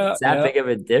don't think yeah, it's that yeah. big of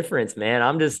a difference, man.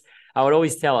 I would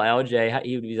always tell LJ,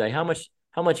 he would be like, how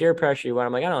much air pressure you want?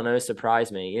 I'm like, I don't know,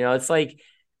 surprise me. It's like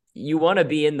you want to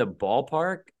be in the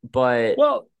ballpark, but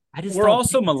Well, I just we're don't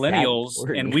also think it's that millennials and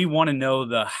important. we want to know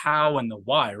the how and the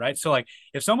why, right? So like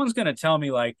if someone's going to tell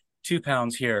me like 2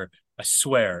 pounds here, I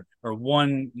swear, or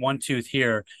one tooth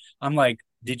here, I'm like,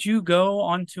 did you go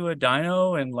onto a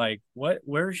dyno and like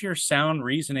where's your sound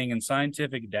reasoning and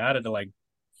scientific data to like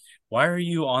why are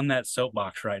you on that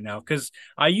soapbox right now? Because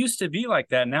I used to be like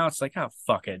that. Now it's like, oh,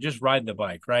 fuck it. Just ride the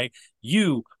bike, right?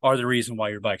 You are the reason why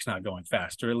your bike's not going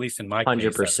fast, or at least in my case,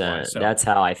 that's why. 100%. So, That's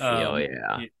how I feel.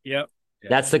 Yeah. yep. Yeah.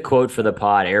 That's the quote for the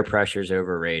pod. Air pressure's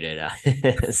overrated.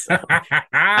 So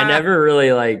I never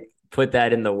really like put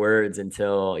that in the words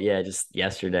until just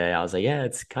yesterday. I was like, yeah,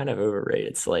 it's kind of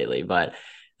overrated slightly, but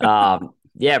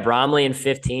yeah, Bromley in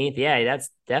 15th. Yeah, that's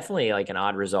definitely like an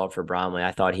odd result for Bromley.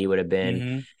 I thought Mm-hmm. he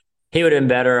would have been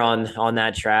better on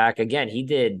that track. Again, he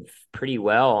did pretty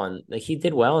well on like he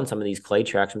did well on some of these clay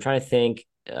tracks. I'm trying to think.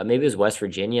 Maybe it was West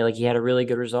Virginia. Like he had a really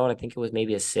good result. I think it was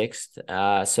maybe a sixth.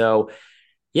 So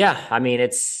yeah, I mean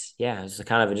it's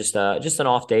kind of just an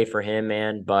off day for him,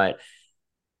 man. But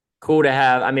cool to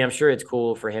have. I mean, I'm sure it's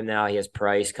cool for him now. He has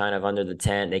Price kind of under the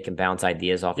tent. They can bounce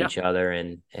ideas off Yeah. each other,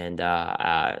 and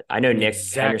I know The Nick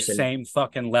exact Henderson. same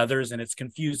fucking leathers, and it's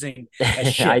confusing as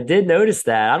I shit. did notice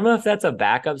that. I don't know if that's a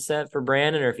backup set for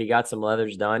Brandon or if he got some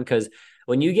leathers done because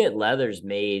when you get leathers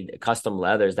made, custom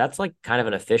leathers, that's like kind of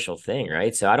an official thing,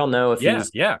 right? So I don't know if Yeah.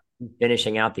 he's Yeah.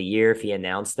 finishing out the year, if he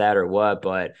announced that or what,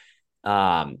 but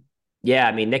um, yeah,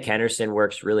 I mean Nick Henderson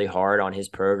works really hard on his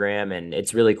program, and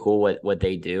it's really cool what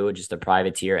they do, just a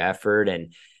privateer effort,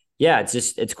 and yeah,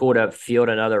 it's cool to field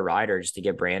another rider just to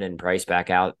get Brandon Price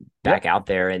Yep. back out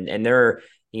there, and they're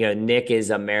Nick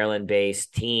is a Maryland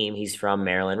based team. He's from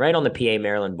Maryland, right on the PA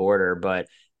Maryland border, but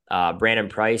Brandon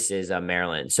Price is a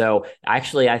Maryland. So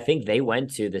actually, I think they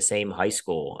went to the same high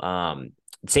school.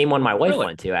 Same one my wife Really?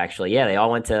 went to, actually. Yeah, they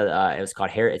all went to, it was called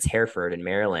it's Hereford in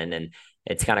Maryland. And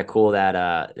it's kind of cool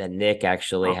that Nick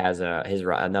actually Huh. has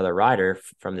another rider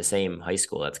from the same high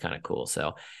school. That's kind of cool.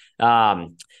 So,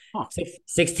 um, Huh.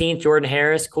 16th, Jordan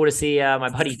Harris. Cool to see my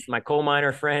buddy, my coal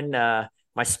miner friend,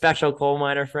 my special coal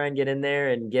miner friend get in there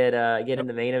and get in Yep.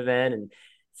 the main event and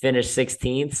finish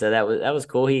 16th. So that was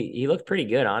cool. He looked pretty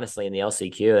good, honestly, in the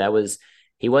LCQ.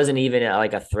 He wasn't even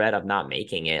like a threat of not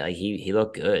making it. Like he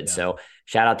looked good. Yeah. So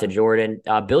shout out to Jordan.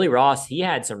 Billy Ross, he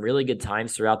had some really good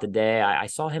times throughout the day. I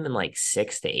saw him in like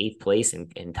sixth to eighth place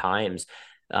in times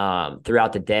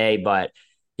throughout the day, but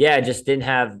yeah, just didn't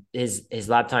have his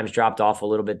lap times dropped off a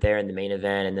little bit there in the main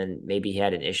event, and then maybe he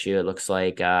had an issue. It looks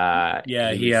like Yeah.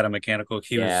 he He was had a mechanical. a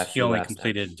He few only laps down.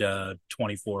 completed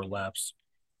 24 laps.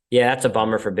 Yeah, that's a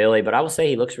bummer for Billy, but I will say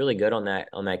he looks really good on that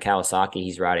Kawasaki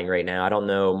he's riding right now. I don't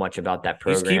know much about that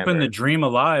He's program keeping the or dream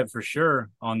alive for sure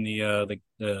on the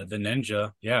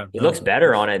Ninja. Yeah, he looks no,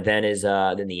 better on it than the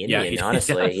yeah, Indian, he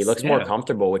honestly. He does. looks more Yeah,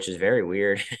 comfortable, which is very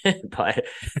weird. But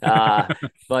uh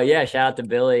but yeah, shout out to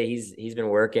Billy. He's been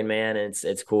working, man, and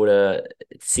it's cool to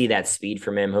see that speed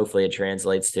from him. Hopefully it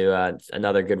translates to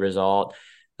another good result.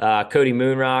 Cody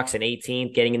Moonrocks in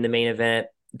 18th, getting in the main event.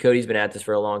 Cody's been at this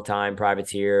for a long time,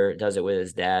 privateer, does it with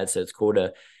his dad, so it's cool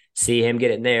to see him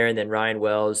get in there. And then Ryan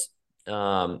Wells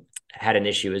had an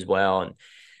issue as well and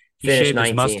he finished shaved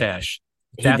his 19th. mustache.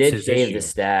 He That's did his shave the issue.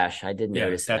 stash. I did Yeah,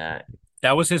 notice that.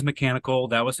 that was his mechanical.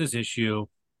 That was his issue.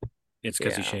 It's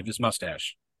because he Yeah. shaved his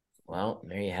mustache. Well,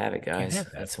 there you have it, Can't guys. have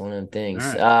that. That's one of them All things.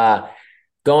 right.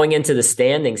 Going into the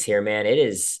standings here, man,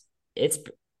 it's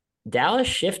Dallas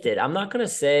shifted. I'm not gonna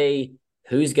say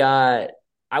who's got.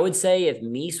 I would say if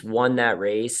Meese won that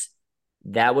race,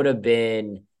 that would have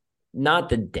been not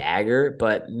the dagger,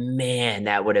 but man,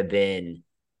 that would have been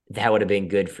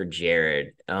good for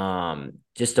Jared.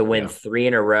 Just to win Yeah. three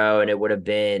in a row, and it would have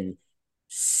been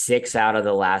six out of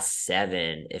the last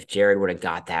seven if Jared would have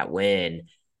got that win.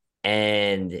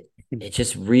 And it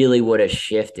just really would have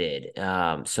shifted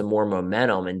some more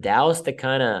momentum. And Dallas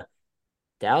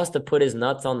to put his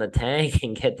nuts on the tank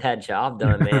and get that job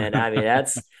done, man. I mean,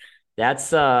 that's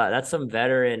some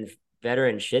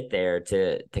veteran shit there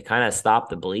to kind of stop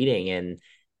the bleeding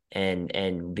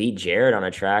and beat Jared on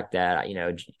a track that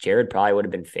Jared probably would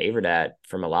have been favored at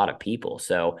from a lot of people.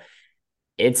 So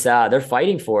it's they're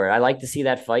fighting for it. I like to see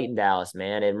that fight in Dallas,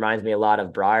 man. It reminds me a lot of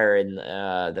Breyer in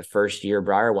the first year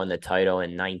Breyer won the title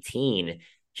in 19,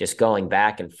 just going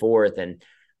back and forth and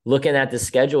looking at the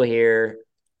schedule here.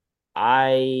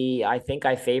 I think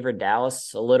I favored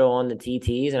Dallas a little on the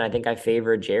TTs, and I think I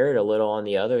favored Jared a little on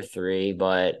the other three,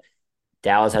 but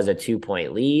Dallas has a 2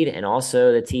 point lead, and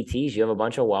also the TTs, you have a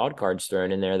bunch of wild cards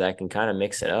thrown in there that can kind of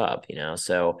mix it up.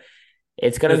 So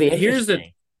it's gonna The be here's the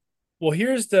interesting. well,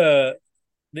 here's the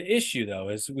issue though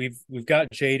is we've got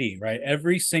JD, right?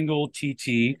 Every single TT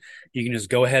you can just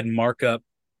go ahead and mark up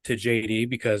to JD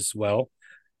because well,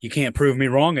 you can't prove me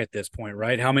wrong at this point,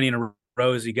 right? How many in a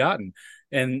row has he gotten?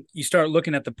 And you start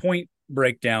looking at the point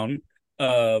breakdown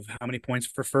of how many points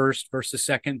for first versus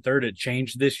second, third. It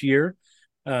changed this year.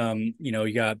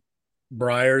 You got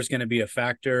Briar's going to be a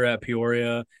factor at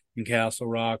Peoria and Castle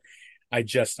Rock. I've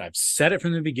said it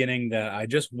from the beginning that I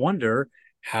just wonder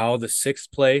how the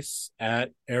sixth place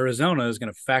at Arizona is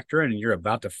going to factor in, and you're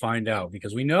about to find out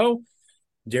because we know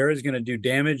Dara's going to do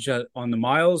damage on the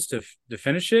miles to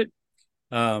finish it.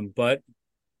 But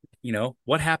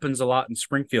what happens a lot in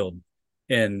Springfield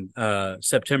in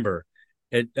September?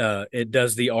 It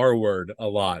does the R word a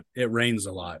lot. It rains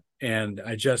a lot, and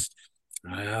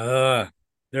there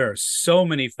are so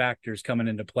many factors coming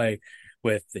into play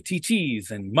with the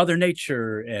TTs and Mother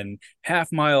Nature and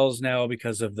half miles now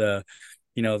because of the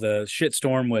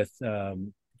shitstorm with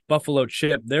Buffalo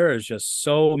Chip. There is just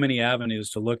so many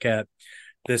avenues to look at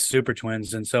this Super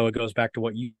Twins, and so it goes back to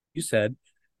what you said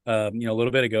a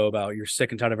little bit ago about you're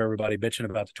sick and tired of everybody bitching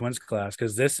about the twins class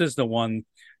because this is the one.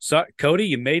 So Cody,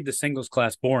 you made the singles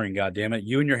class boring. God damn it,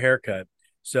 you and your haircut.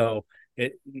 So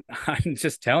it, I'm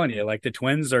just telling you, like the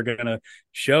twins are gonna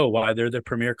show why they're the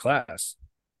premier class.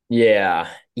 Yeah.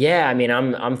 Yeah. I mean,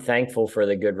 I'm thankful for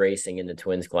the good racing in the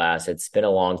twins class. It's been a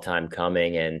long time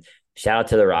coming, and shout out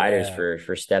to the riders Yeah.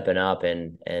 for stepping up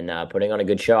and putting on a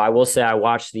good show. I will say I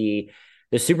watched the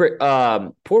super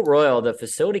Port Royal, the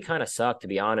facility kind of sucked, to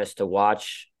be honest, to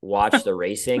watch the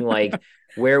racing. Like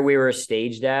where we were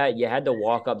staged at, you had to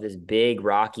walk up this big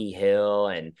rocky hill,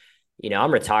 and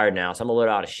I'm retired now, so I'm a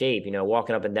little out of shape.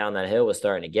 Walking up and down that hill was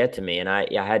starting to get to me, and I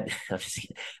had,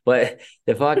 but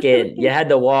the fucking, you had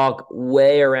to walk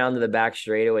way around to the back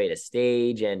straightaway to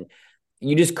stage, and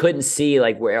you just couldn't see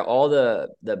like where all the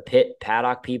pit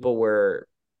paddock people were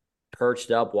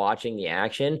perched up watching the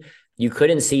action. You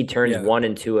couldn't see turns Yeah. 1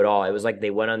 and 2 at all. It was like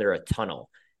they went under a tunnel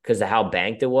because of how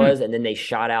banked it Hmm. was, and then they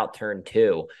shot out turn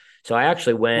 2. So I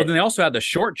actually Well, went. then they also had the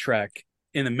short track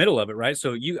in the middle of it, right?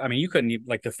 So you couldn't even,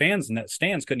 like the fans in that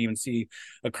stands couldn't even see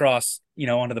across,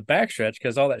 onto the backstretch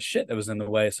because all that shit that was in the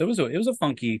way. So it was a Yeah,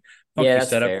 funky that's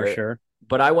setup for fair. sure.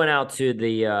 But I went out to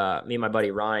the me and my buddy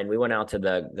Ryan, we went out to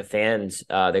the fans,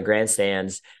 the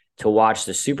grandstands to watch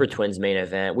the Super Twins main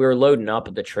event. We were loading up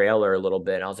at the trailer a little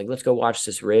bit. And I was like, let's go watch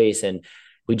this race. And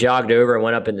we jogged over and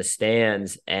went up in the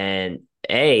stands, and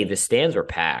the stands were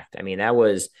packed. I mean, Yeah,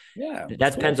 it's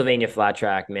that's cool. Pennsylvania flat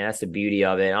track, man. That's the beauty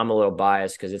of it. I'm a little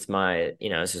biased because it's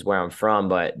this is where I'm from,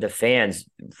 but the fans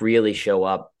really show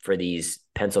up for these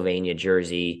Pennsylvania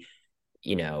Jersey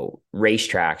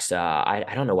racetracks.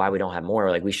 I don't know why we don't have more.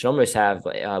 Like we should almost have.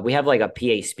 We have like a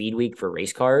PA Speed Week for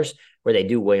race cars where they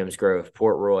do Williams Grove,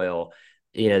 Port Royal.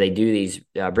 They do these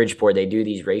Bridgeport. They do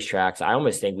these racetracks. I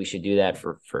almost think we should do that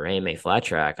for AMA flat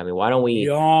track. I mean, why don't we?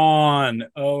 Yawn.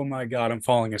 Oh my god, I'm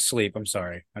falling asleep. I'm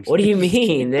sorry. I'm What do you just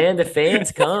kidding. mean, man? The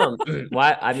fans come.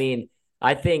 Why? I mean,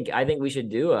 I think we should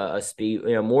do a speed.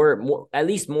 More at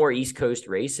least more East Coast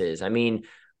races. I mean,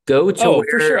 go to Oh,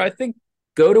 for sure. where I think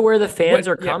go to where the what fans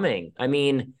are yeah, coming. I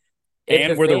mean, if the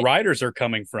and where the fan, riders are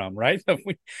coming from, right?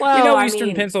 We well, know I Eastern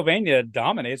mean, Pennsylvania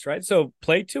dominates, right? So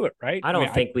play to it, right? I I mean, don't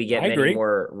I think we get I many agree.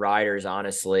 more riders,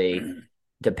 honestly,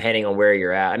 depending on where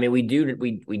you're at. I mean, we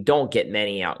don't get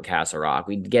many out in Castle Rock.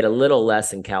 We get a little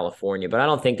less in California, but I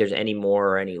don't think there's any more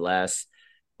or any less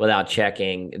without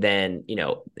checking than,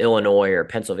 Illinois or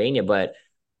Pennsylvania. But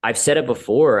I've said it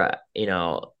before,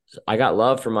 I got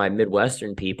love for my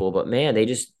Midwestern people, but man, they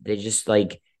just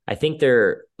like, I think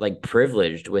they're like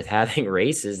privileged with having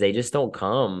races. They just don't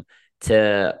come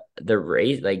to the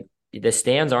race. Like the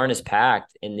stands aren't as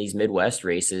packed in these Midwest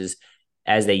races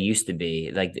as they used to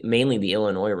be, like mainly the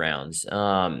Illinois rounds.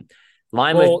 Lima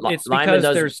Well, it's Lima because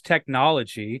does. there's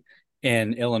technology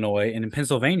in Illinois and in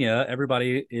Pennsylvania,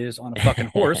 everybody is on a fucking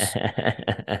horse,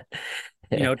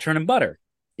 churning butter.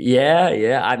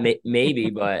 Yeah, maybe,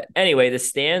 but anyway, the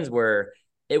stands were,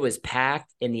 it was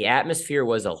packed and the atmosphere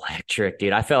was electric,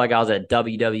 dude. I felt like I was at a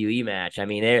WWE match. I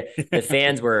mean, the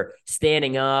fans were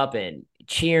standing up and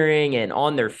cheering and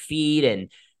on their feet, and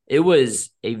it was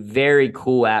a very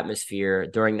cool atmosphere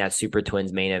during that Super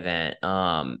Twins main event.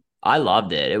 I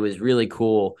loved it. It was really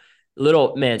cool.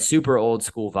 Little man, super old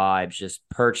school vibes, just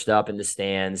perched up in the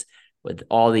stands with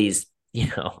all these,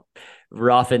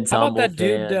 rough and How about tumble that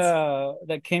dude fans.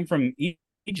 that came from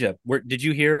Egypt? Where did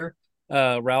you hear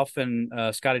Ralph and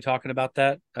Scotty talking about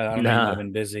that? I don't know. You might have Nah,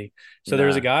 been busy. So there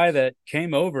was a nah. guy that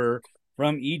came over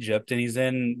from Egypt, and he's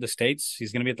in the States.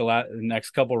 He's going to be at the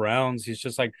next couple rounds. He's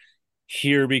just like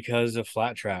here because of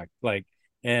flat track, like,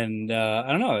 and I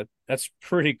don't know. that's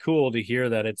pretty cool to hear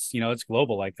that it's, it's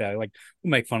global like that. Like, we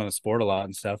make fun of the sport a lot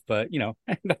and stuff, but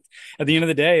at the end of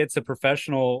the day, it's a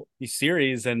professional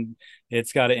series and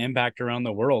it's got an impact around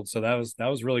the world. So that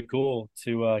was really cool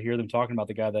to hear them talking about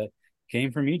the guy that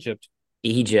came from Egypt.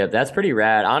 Egypt, that's pretty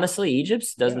rad. Honestly, Egypt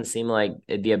Yeah. doesn't seem like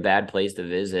it'd be a bad place to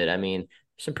visit. I mean,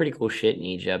 there's some pretty cool shit in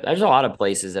Egypt. There's a lot of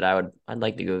places that I'd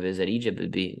like to go visit. Egypt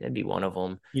that'd be one of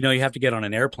them. You have to get on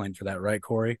an airplane for that, right,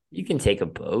 Corey? You can take a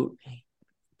boat.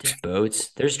 There's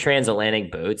boats. There's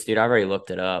transatlantic boats, dude. I've already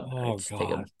looked it up. Oh It's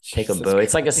God, take a Jesus boat.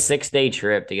 It's like a Christ. 6 day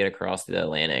trip to get across the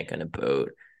Atlantic on a boat.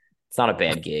 It's not a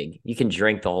bad gig. You can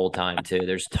drink the whole time too.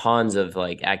 There's tons of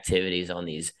like activities on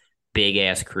these big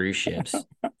ass cruise ships.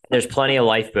 There's plenty of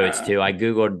lifeboats too. I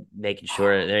googled making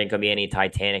sure there ain't gonna be any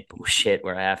Titanic bullshit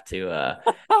where I have to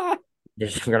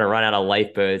there's gonna run out of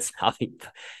lifeboats.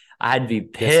 I'd be This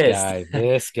pissed guy,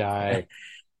 this guy.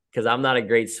 because I'm not a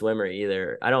great swimmer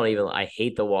either. I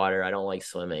hate the water. I don't like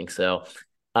swimming. So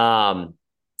um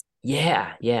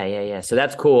yeah. So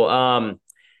that's cool.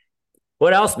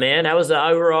 What else, man? That was an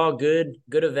overall good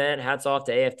event. Hats off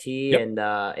to AFT Yep. and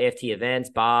AFT events,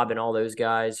 Bob and all those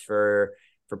guys for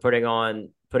putting on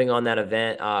that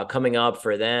event. Coming up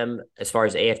for them as far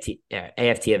as AFT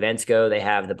events go, they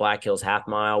have the Black Hills Half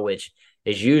Mile, which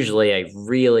is usually a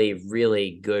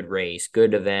really good race,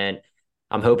 good event.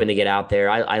 I'm hoping to get out there.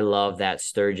 I love that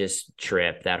Sturgis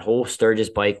trip. That whole Sturgis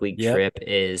Bike Week Yep. trip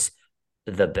is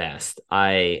the best.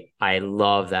 I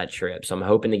love that trip. So I'm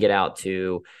hoping to get out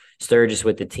to Sturgis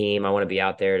with the team. I want to be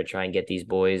out there to try and get these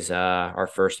boys our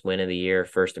first win of the year,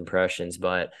 first impressions.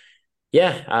 But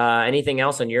yeah, anything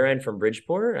else on your end from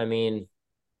Bridgeport? I mean,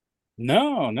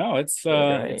 No, no, feels it's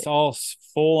right. all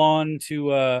full on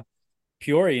to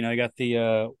Peoria. You got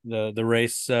the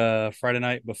race Friday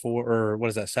night before, or what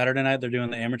is that, Saturday night? They're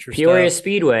doing the amateur Peoria stuff.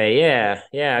 Speedway, yeah. I'll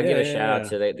Yeah, give a yeah, shout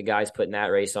out yeah. to the guys putting that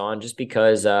race on, just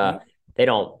because Yep. they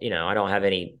don't, I don't have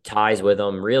any ties with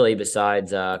them really.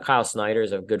 Besides, Kyle Snyder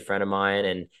is a good friend of mine,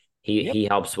 and Yep. he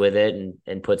helps with it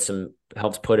and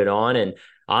helps put it on. And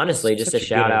honestly, just a Such a good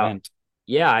shout out. event.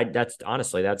 Yeah, that's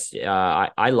honestly that's I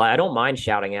don't mind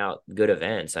shouting out good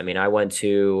events. I mean, I went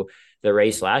to the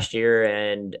race last year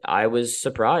and I was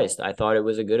surprised. I thought it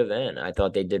was a good event. I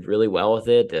thought they did really well with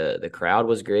it. The crowd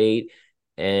was great.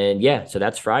 And yeah, so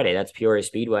that's Friday. That's Peoria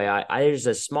Speedway. There's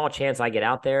a small chance I get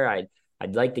out there.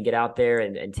 I'd like to get out there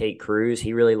and take Cruz.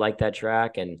 He really liked that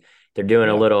track, and they're doing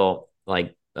a Yeah. little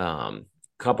like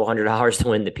couple $100 to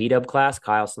win the P Dub class.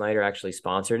 Kyle Snyder actually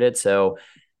sponsored it. So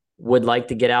would like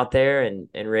to get out there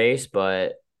and race,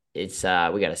 but it's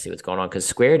we got to see what's going on because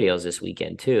Square Deal's this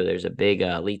weekend too. There's a big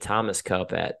Lee Thomas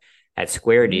Cup at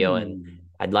Square Deal, and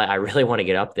Mm. I really want to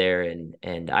get up there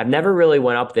and I've never really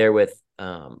went up there with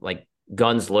like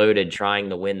guns loaded trying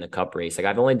to win the cup race. Like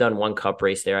I've only done one cup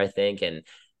race there, I think, and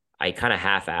I kind of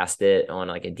half-assed it on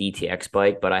like a DTX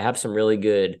bike, but I have some really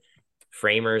good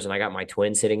framers and I got my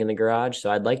twin sitting in the garage. So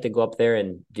I'd like to go up there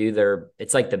and do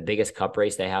it's like the biggest cup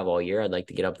race they have all year. I'd like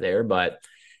to get up there, but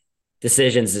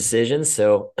decisions.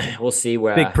 So we'll see Big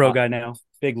where, pro guy now.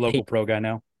 Big local pro guy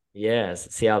now. yeah,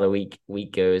 see how the week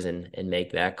goes and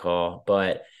make that call.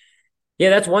 But yeah,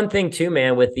 that's one thing too,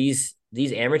 man, with these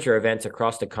amateur events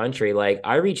across the country. Like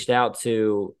I reached out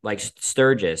to like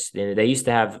Sturgis, and they used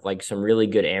to have like some really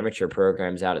good amateur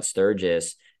programs out at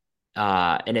Sturgis.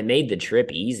 And it made the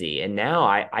trip easy. And now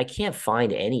I can't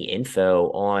find any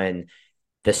info on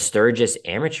the Sturgis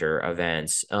amateur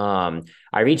events.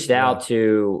 I reached Yeah. out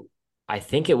to, I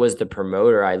think it was the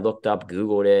promoter. I looked up,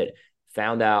 Googled it,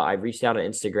 found out. I reached out on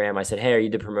Instagram. I said, "Hey, are you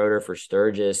the promoter for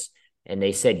Sturgis?" And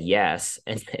they said yes.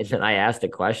 And then I asked a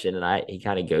question, and he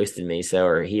kind of ghosted me. So,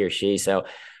 or he or she. So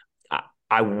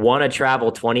I want to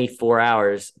travel 24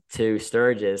 hours to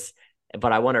Sturgis,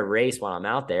 but I want to race while I'm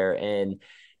out there. And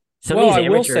some of Well, these I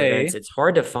will amateur events, say, it's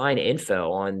hard to find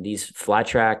info on these flat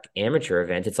track amateur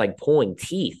events. It's like pulling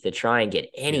teeth to try and get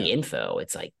any yeah. info.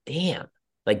 It's like, damn.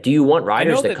 Like, do you want I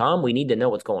riders know to that come? We need to know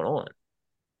what's going on.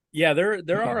 yeah,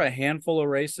 there are a handful of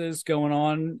races going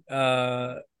on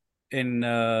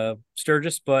in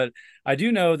Sturgis, but I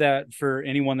do know that for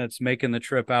anyone that's making the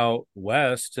trip out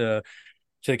west to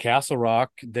Castle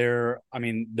Rock,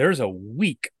 there's a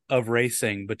week of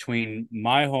racing between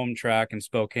my home track in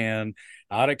Spokane,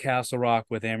 out at Castle Rock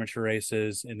with amateur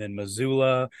races, and then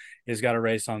Missoula has got a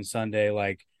race on Sunday.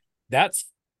 Like that's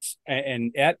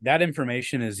that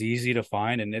information is easy to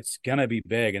find and it's gonna be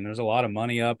big and there's a lot of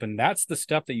money up and that's the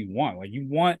stuff that you want. Like you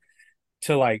want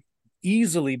to like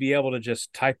easily be able to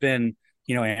just type in,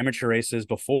 amateur races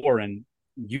before and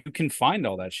you can find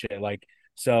all that shit. Like,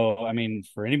 so, I mean,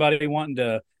 for anybody wanting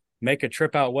to make a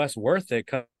trip out west worth it,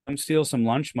 come steal some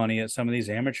lunch money at some of these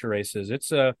amateur races.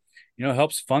 It's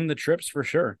helps fund the trips for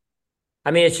sure.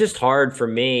 I mean, it's just hard for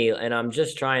me, and I'm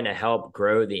just trying to help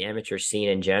grow the amateur scene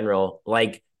in general.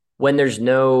 Like when there's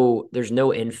no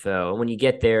info, and when you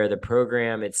get there, the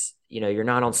program, it's you're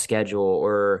not on schedule,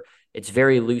 or it's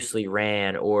very loosely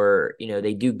ran, or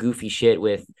they do goofy shit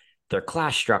with their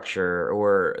class structure,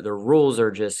 or the rules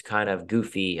are just kind of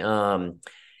goofy.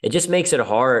 It just makes it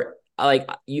hard. Like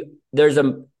you, there's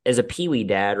a as a peewee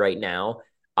dad right now,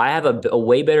 I have a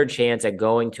way better chance at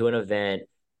going to an event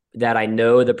that I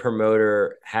know the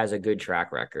promoter has a good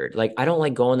track record. Like I don't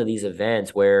like going to these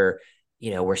events where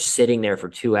we're sitting there for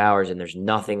 2 hours and there's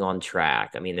nothing on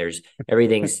track. I mean, there's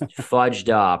everything's fudged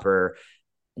up, or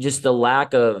just the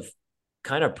lack of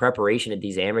kind of preparation at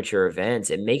these amateur events.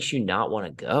 It makes you not want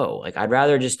to go. Like I'd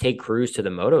rather just take crews to the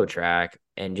moto track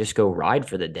and just go ride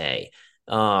for the day.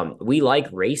 We like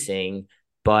racing,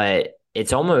 but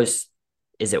it's almost,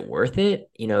 is it worth it?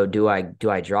 Do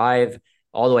I drive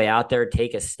all the way out there,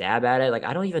 take a stab at it? Like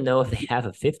I don't even know if they have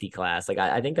a 50 class. Like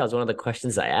I think that was one of the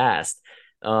questions I asked.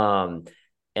 Um,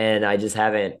 and I just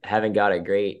haven't got a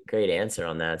great answer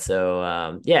on that.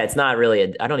 So yeah, it's not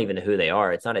really I don't even know who they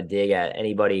are. It's not a dig at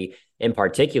anybody in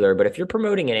particular, but if you're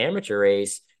promoting an amateur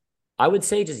race, I would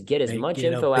say just get as Make much it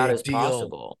a info out as big deal.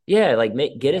 possible. Yeah, like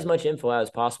get Yeah. as much info out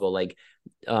as possible. Like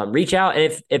reach out,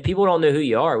 and if people don't know who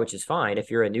you are, which is fine,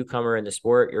 if you're a newcomer in the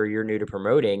sport or you're new to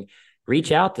promoting,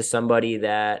 reach out to somebody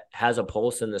that has a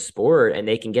pulse in the sport and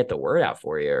they can get the word out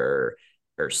for you,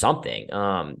 or something.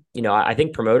 I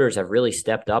think promoters have really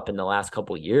stepped up in the last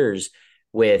couple of years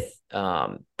with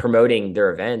promoting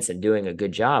their events and doing a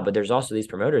good job. But there's also these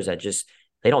promoters that just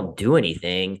they don't do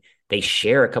anything. They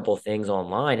share a couple of things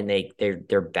online and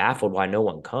they're baffled why no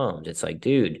one comes. It's like,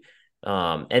 dude.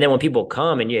 And then when people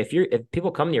come and if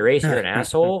people come to your race, you're an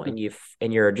asshole and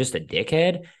you're just a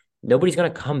dickhead, nobody's gonna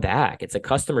come back. It's a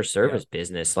customer Yeah. service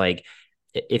business. Like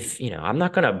if I'm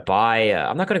not gonna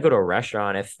I'm not gonna go to a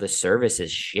restaurant if the service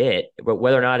is shit, but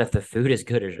whether or not if the food is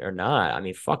good or not, I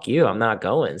mean, fuck you, I'm not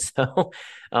going. So,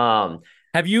 um,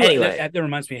 Have you anyway, that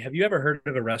reminds me, have you ever heard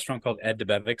of a restaurant called Ed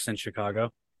DeBevick's in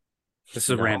Chicago? This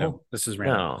is random. no, This is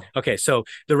random. no, Okay, so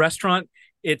the restaurant,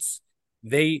 it's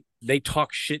they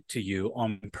talk shit to you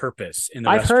on purpose in the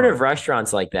I've heard of restaurant.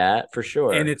 restaurants like that for And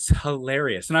sure. it's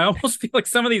hilarious. And I almost feel like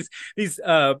some of these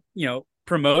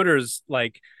promoters,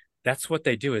 like that's what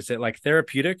they do. Is it like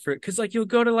therapeutic for, because like you'll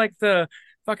go to like the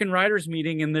fucking writers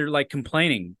meeting and they're like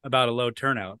complaining about a low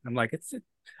turnout. I'm like,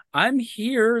 I'm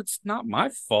here. It's not my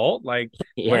fault. Like,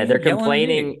 why are Yeah, you they're yelling at me?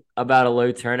 complaining about a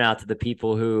low turnout to the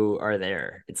people who are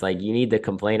there. It's like you need to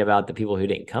complain about the people who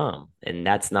didn't come, and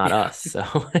that's not us. So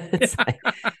it's like,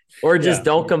 or just Yeah.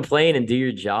 don't complain and do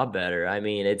your job better. I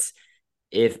mean, it's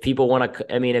if people want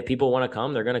to, I mean, if people want to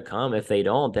come, they're going to come. If they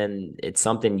don't, then it's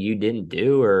something you didn't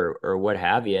do, or what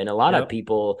have you. And a lot of Yep.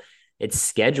 people, it's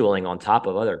scheduling on top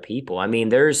of other people. I mean,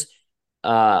 there's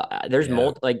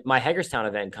Yeah. like my Hagerstown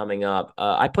event coming up.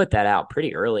 I put that out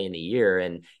pretty early in the year,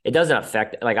 and it doesn't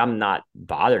affect, like I'm not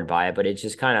bothered by it, but it's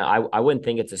just kind of I wouldn't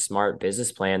think it's a smart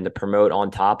business plan to promote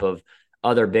on top of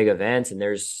other big events, and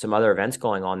there's some other events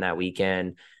going on that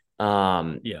weekend.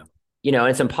 Um, Yeah.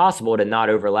 it's impossible to not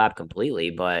overlap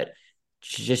completely, but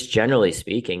just generally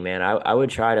speaking, man, I would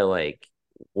try to like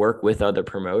work with other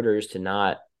promoters to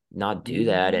not do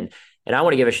that. Mhm. And I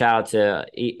want to give a shout out to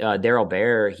Daryl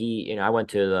Bear. I went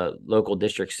to the local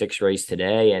District 6 race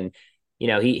today, and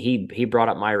he brought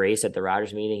up my race at the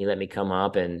riders meeting. He let me come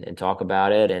up and talk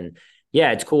about it. And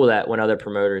yeah, it's cool that when other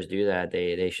promoters do that,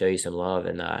 they show you some love,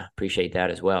 and appreciate that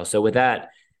as well. So with that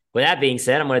being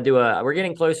said, we're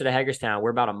getting closer to Hagerstown. We're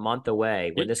about a month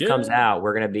away. When this comes Yeah. out,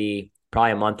 we're going to be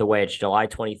probably a month away. It's July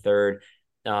 23rd.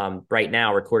 Right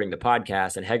now, recording the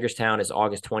podcast, and Hagerstown is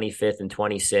August 25th and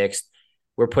 26th.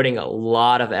 We're putting a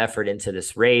lot of effort into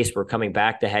this race. We're coming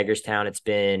back to Hagerstown.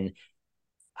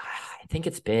 I think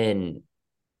it's been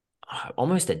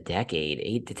almost a decade,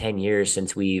 8 to 10 years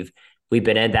since we've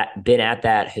been at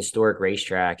that historic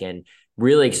racetrack, and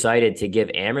really excited to give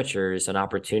amateurs an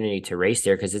opportunity to race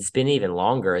there because it's been even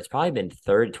longer. It's probably been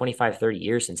 25, 30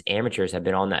 years since amateurs have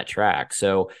been on that track.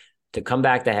 So to come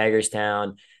back to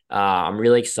Hagerstown, I'm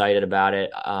really excited about it.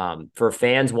 For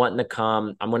fans wanting to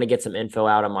come, I'm going to get some info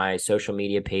out on my social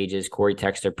media pages. Corey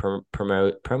Texter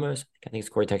promos. I think it's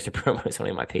Corey Texter promos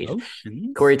on my page.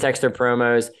 Oceans. Corey Texter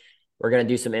promos. We're going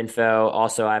to do some info.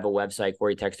 Also, I have a website,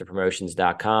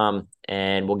 CoreyTexterPromotions.com,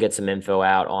 and we'll get some info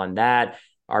out on that.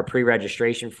 Our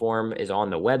pre-registration form is on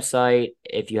the website.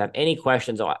 If you have any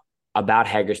questions about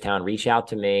Hagerstown, reach out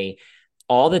to me.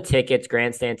 All the tickets,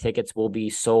 grandstand tickets, will be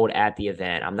sold at the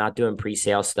event. I'm not doing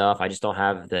pre-sale stuff. I just don't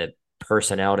have the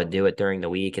personnel to do it during the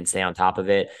week and stay on top of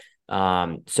it.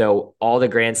 So all the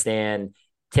grandstand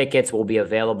tickets will be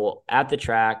available at the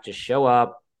track. Just show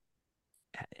up,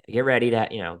 get ready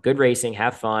to, good racing,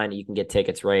 have fun. You can get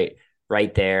tickets right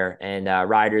there, and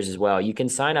riders as well. You can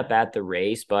sign up at the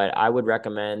race, but I would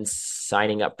recommend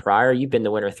signing up prior. You've been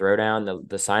to Winter Throwdown.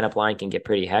 The sign up line can get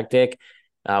pretty hectic.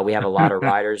 We have a lot of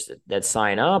riders that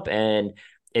sign up, and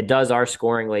it does our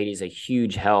scoring ladies a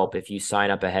huge help if you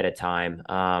sign up ahead of time.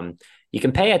 You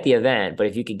can pay at the event, but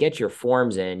if you could get your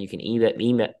forms in, you can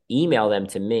email them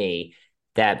to me.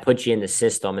 That puts you in the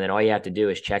system, and then all you have to do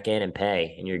is check in and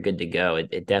pay, and you're good to go.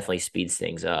 It definitely speeds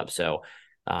things up. So,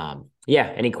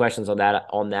 yeah, any questions on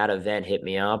that event, hit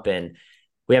me up. And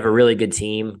we have a really good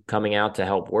team coming out to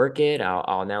help work it.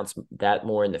 I'll announce that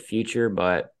more in the future,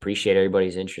 but appreciate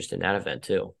everybody's interest in that event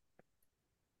too.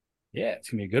 Yeah, it's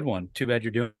gonna be a good one. Too bad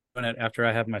you're doing it after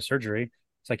I have my surgery.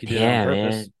 It's like you did it on Yeah,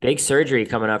 man. purpose. Big surgery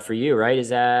coming up for you, right? Is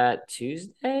that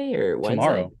Tuesday or Wednesday?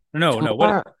 Tomorrow. No.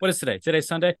 Tomorrow. What is today? Today's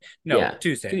Sunday? No, Yeah,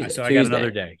 Tuesday. Tuesday. So I got another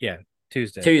Tuesday. day. Yeah,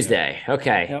 Tuesday. Yep. Tuesday.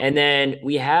 Okay. Yep. And then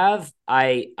we have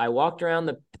I walked around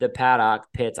the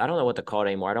paddock pits. I don't know what to call it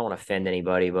anymore. I don't want to offend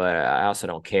anybody, but I also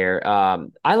don't care.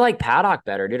 I like paddock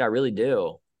better, dude. I really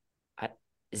do. I,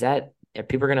 is that are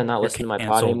people gonna not You're listen to my pod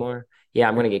canceled. anymore? Yeah,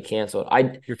 I'm You're gonna get canceled.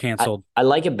 I you're I canceled. I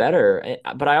like it better,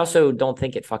 but I also don't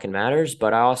think it fucking matters.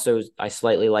 But I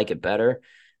slightly like it better.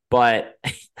 But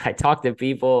I talk to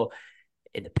people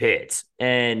in the pits.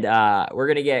 And we're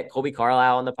gonna get Colby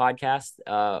Carlisle on the podcast.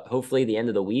 Hopefully the end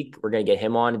of the week. We're gonna get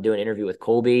him on and do an interview with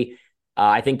Colby.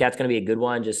 I think that's gonna be a good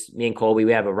one. Just me and Colby,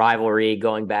 we have a rivalry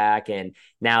going back, and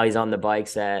now he's on the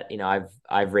bikes that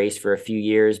I've raced for a few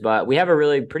years, but we have a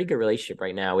really pretty good relationship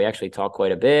right now. We actually talk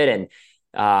quite a bit,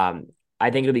 and I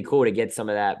think it'll be cool to get some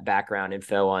of that background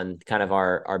info on kind of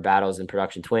our battles in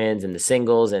production twins and the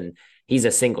singles. And he's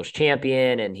a singles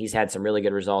champion, and he's had some really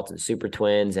good results in super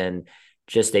twins, and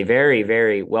just a very,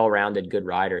 very well-rounded, good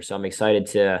rider. So I'm excited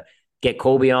to get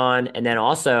Colby on. And then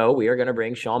also we are going to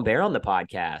bring Sean Bear on the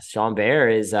podcast. Sean Bear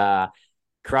is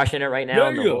crushing it right now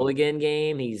in the Yeah. hooligan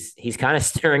game. He's kind of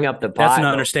stirring up the That's an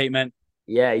pot. understatement.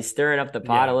 Yeah, he's stirring up the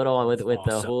pot a Yeah. little with It's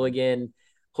the awesome.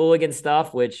 hooligan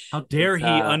stuff, which How dare it's he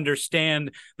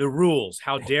understand the rules?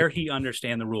 How dare he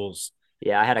understand the rules?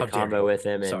 yeah, I had a How dare combo he? with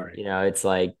him, and Sorry. it's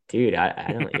like, dude,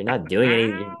 I don't, you're not doing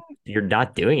anything. You're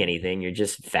not doing anything. You're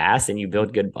just fast and you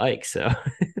build good bikes. So,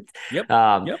 Yep.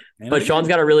 um, Yep. And I but Sean's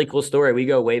did. got a really cool story. We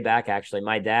go way back, actually.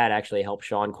 My dad actually helped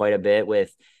Sean quite a bit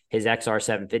with his XR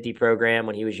 750 program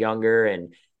when he was younger,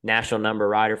 and national number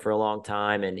rider for a long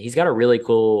time. And he's got a really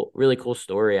cool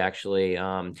story, actually.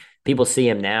 People see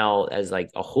him now as like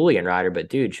a hooligan rider, but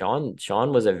dude, Sean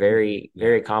was a very,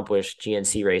 very Yeah. accomplished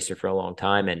GNC racer for a long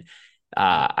time. And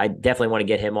I definitely want to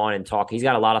get him on and talk. He's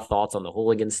got a lot of thoughts on the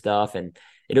hooligan stuff, and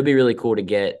it'll be really cool to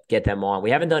get them on.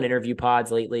 We haven't done interview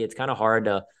pods lately. It's kind of hard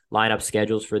to line up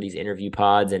schedules for these interview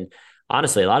pods, and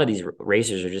honestly, a lot of these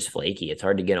racers are just flaky. It's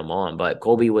hard to get them on. But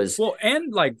Colby was, Well,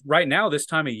 and like right now, this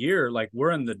time of year, like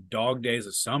we're in the dog days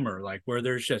of summer, like where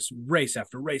there's just race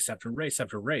after race after race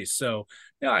after race. So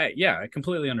yeah, I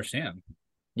completely understand.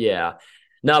 yeah.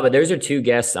 No, but those are two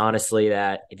guests, honestly,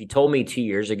 that if you told me 2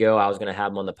 years ago I was going to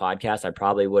have them on the podcast, I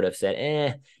probably would have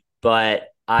said, but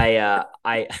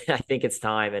I think it's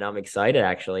time, and I'm excited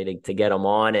actually to get them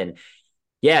on. And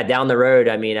yeah, down the road,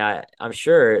 I mean, I'm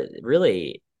sure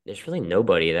really there's really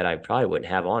nobody that I probably wouldn't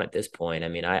have on at this point. I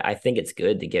mean, I think it's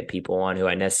good to get people on who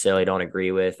I necessarily don't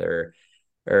agree with, or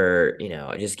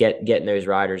just getting those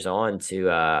riders on to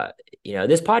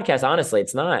this podcast. Honestly,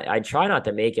 it's not, I try not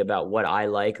to make it about what I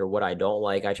like or what I don't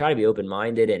like. I try to be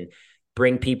open-minded and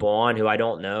bring people on who I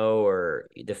don't know or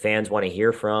the fans want to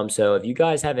hear from. So if you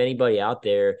guys have anybody out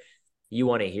there you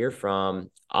want to hear from,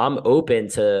 I'm open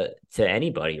to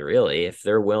anybody really if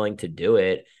they're willing to do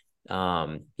it.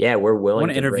 Yeah, we're I want willing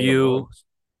to to bring them interview on.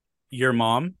 your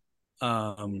mom.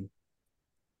 Um,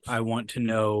 I want to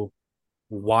know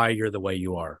why you're the way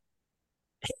you are.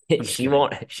 I'm just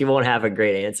kidding. She won't have a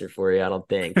great answer for you, I don't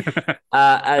think.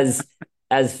 As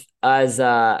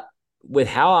with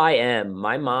how I am,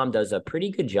 my mom does a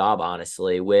pretty good job,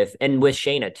 honestly, with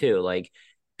Shayna too, like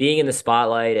being in the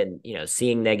spotlight and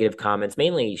seeing negative comments,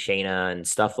 mainly Shayna and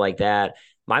stuff like that.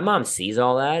 My mom sees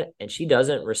all that and she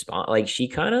doesn't respond. Like she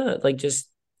kind of like just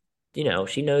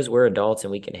she knows we're adults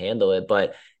and we can handle it.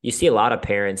 But you see a lot of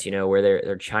parents, where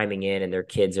they're chiming in and their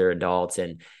kids are adults.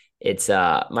 And it's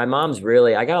my mom's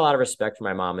really, I got a lot of respect for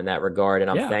my mom in that regard. And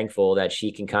I'm Yeah, thankful that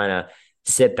she can kind of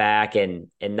sit back and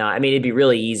not, I mean, it'd be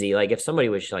really easy. Like if somebody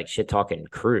was like shit talking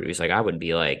Cruz, like I would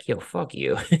be like, yo, fuck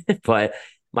you. But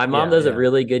my mom yeah, does a yeah.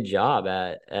 really good job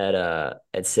at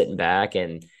sitting back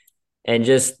and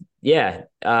just yeah,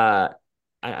 I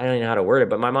don't even know how to word it,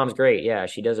 but my mom's great. Yeah,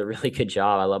 she does a really good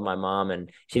job. I love my mom,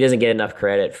 and she doesn't get enough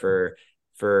credit for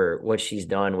what she's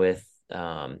done with.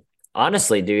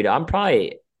 Honestly, dude, I'm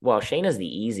probably well, Shayna's the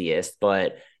easiest,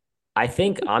 but I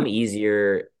think I'm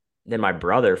easier than my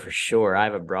brother for sure. I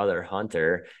have a brother,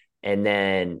 Hunter, and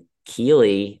then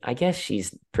Keely. I guess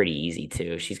she's pretty easy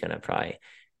too. She's gonna probably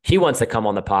she wants to come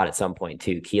on the pod at some point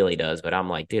too. Keely does, but I'm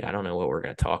like, dude, I don't know what we're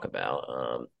gonna talk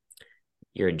about.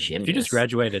 You're a She just gymnast.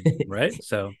 graduated, right?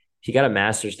 So She got a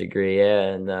master's degree,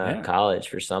 yeah, in yeah, college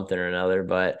for something or another.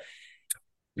 But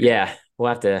yeah, we'll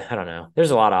have to. I don't know.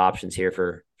 There's a lot of options here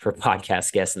for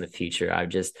podcast guests in the future. I've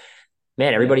just, man,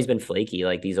 yeah. everybody's been flaky.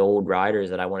 Like these old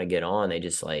riders that I want to get on, they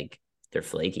just like they're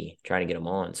flaky trying to get them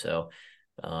on. So,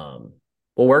 um,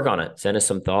 we'll work on it. Send us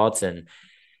some thoughts and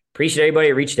appreciate everybody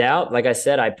who reached out. Like I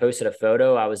said, I posted a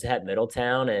photo. I was at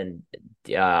Middletown and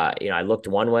I looked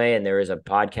one way and there was a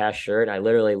podcast shirt. I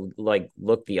literally like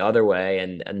looked the other way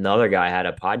and another guy had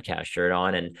a podcast shirt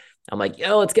on and I'm like,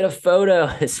 yo, let's get a photo.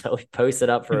 So we posted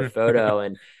up for a photo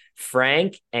and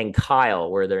Frank and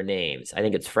Kyle were their names. I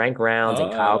think it's Frank Rounds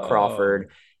and Kyle Oh, Crawford.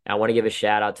 I want to give a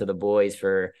shout out to the boys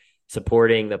for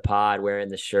supporting the pod, wearing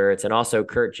the shirts, and also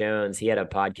Kurt Jones. He had a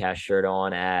podcast shirt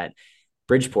on at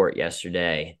Bridgeport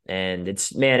yesterday, and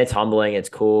it's man, it's humbling. It's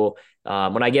cool.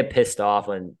 When I get pissed off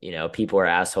when people are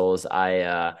assholes,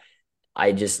 I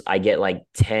get like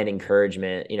 10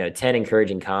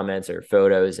 encouraging comments or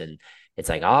photos, and it's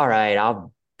like, all right,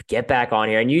 I'll get back on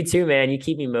here. And you too, man. You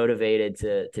keep me motivated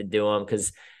to do them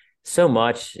because so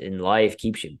much in life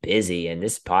keeps you busy, and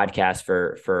this podcast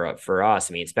for us,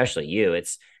 I mean, especially you,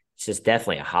 it's just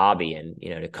definitely a hobby, and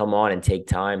to come on and take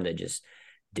time to just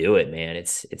do it, man.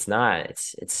 It's not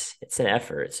it's an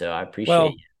effort. So I appreciate well,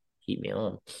 you keep me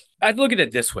on. I'd look at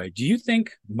it this way. Do you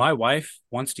think my wife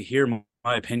wants to hear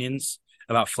my opinions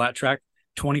about flat track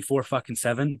 24 fucking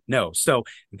 7? No. So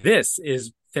this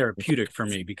is therapeutic for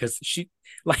me because she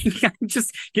like I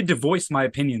just get to voice my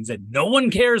opinions that no one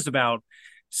cares about.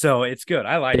 So it's good.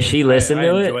 I like Does it. she listen I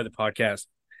to enjoy it? the podcast.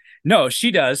 No, she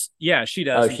does. Yeah, she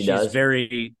does. Oh, And she she's does.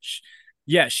 very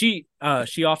yeah, she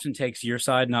often takes your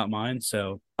side, not mine.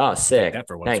 So Oh, take sick. that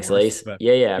for what it's Thanks, worth. Lace. But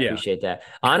Yeah, I yeah. appreciate that.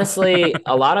 Honestly,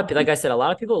 a lot of like I said, a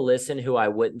lot of people listen who I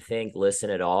wouldn't think listen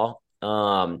at all. We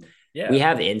Yeah.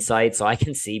 have insights, so I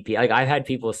can see like I've had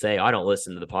people say I don't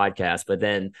listen to the podcast, but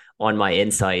then on my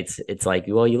insights, it's like,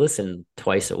 well, you listen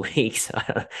twice a week. So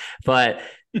but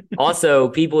also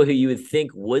people who you would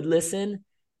think would listen,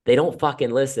 they don't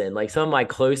fucking listen. Like some of my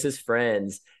closest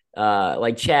friends,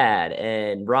 like Chad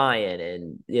and Ryan,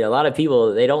 and a lot of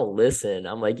people, they don't listen.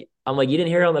 I'm like, you didn't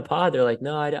hear it on the pod? They're like,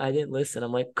 no, I didn't listen.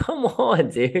 I'm like, come on,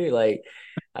 dude. Like,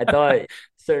 I thought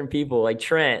certain people like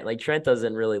Trent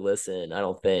doesn't really listen, I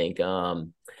don't think.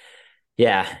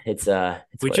 Yeah, it's We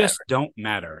whatever. just don't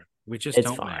matter. We just It's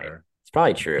don't fine. matter. It's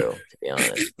probably true, to be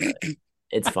honest, but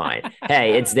it's fine.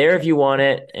 Hey, it's there if you want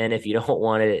it, and if you don't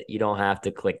want it, you don't have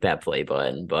to click that play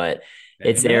button, but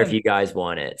it's there if Amen. you guys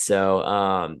want it.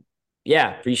 So,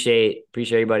 yeah, appreciate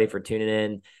everybody for tuning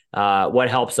in. What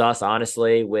helps us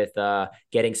honestly with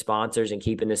getting sponsors and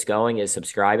keeping this going is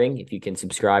subscribing. If you can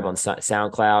subscribe on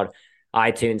SoundCloud,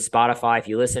 iTunes, Spotify. If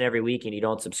you listen every week and you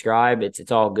don't subscribe,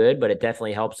 it's all good, but it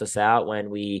definitely helps us out when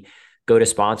we go to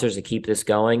sponsors to keep this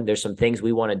going. There's some things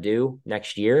we want to do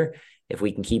next year if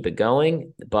we can keep it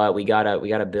going, but we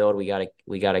gotta build, we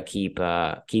gotta keep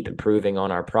improving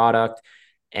on our product,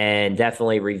 and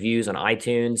definitely reviews on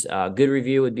iTunes. Good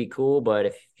review would be cool, but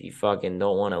if you fucking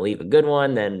don't want to leave a good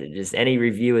one, then just any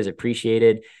review is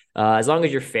appreciated. As long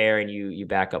as you're fair and you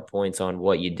back up points on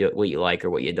what you do, what you like or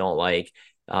what you don't like.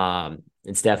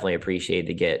 It's definitely appreciated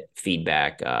to get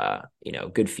feedback,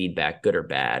 good feedback, good or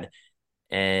bad.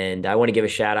 And I want to give a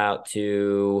shout out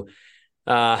to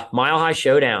Mile High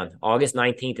Showdown, August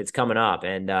 19th. It's coming up,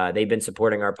 and they've been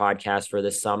supporting our podcast for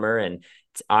this summer. And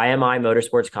it's IMI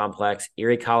Motorsports Complex,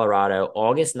 Erie, Colorado,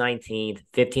 August 19th,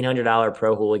 $1,500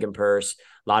 pro hooligan purse.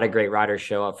 A lot of great riders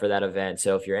show up for that event.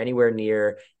 So if you're anywhere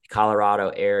near the Colorado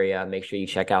area, make sure you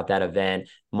check out that event.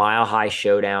 Mile High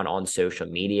Showdown on social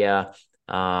media.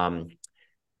 Um,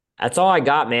 that's all I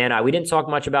got, man. We didn't talk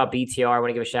much about BTR. I want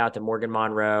to give a shout out to Morgan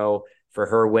Monroe for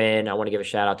her win. I want to give a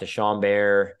shout out to Sean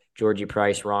Bear, Georgie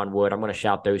Price, Ron Wood. I'm going to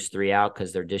shout those three out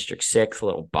because they're District 6, a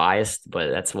little biased,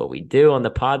 but that's what we do on the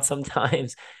pod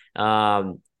sometimes.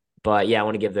 But yeah, I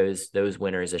want to give those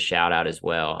winners a shout out as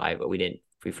well.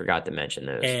 We forgot to mention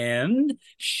those. And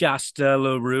Shasta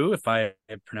LaRue, if I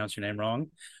pronounce your name wrong,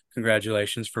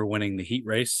 congratulations for winning the heat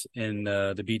race in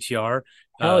the BTR.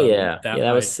 Hell yeah. That Yeah,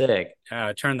 that was I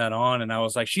sick. turned that on and I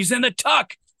was like, she's in the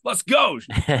tuck. Let's go.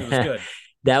 It was good.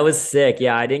 That was sick.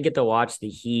 Yeah, I didn't get to watch the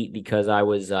heat because I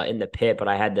was in the pit, but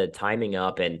I had the timing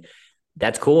up, and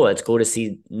that's cool. It's cool to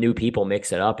see new people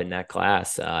mix it up in that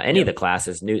class. Any of Yeah. the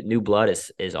classes, new blood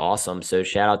is awesome. So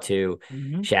shout out to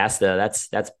Hmm. Shasta.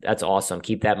 That's awesome.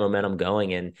 Keep that momentum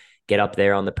going and get up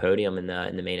there on the podium in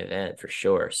the main event for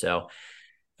sure. So,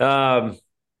 all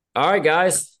right,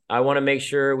 guys. I want to make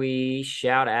sure we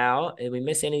shout out. Did we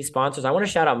miss any sponsors? I want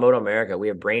to shout out Moto America. We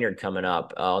have Brainerd coming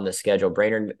up on the schedule.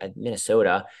 Brainerd,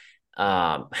 Minnesota.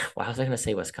 Well, I was going to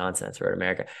say Wisconsin. That's Road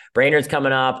America. Brainerd's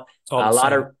coming up. It's all A the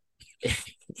lot same. of,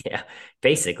 yeah,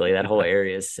 basically that whole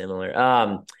area is similar.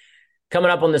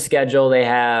 Coming up on the schedule, they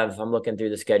have, I'm looking through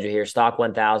the schedule here, Stock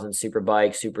 1000,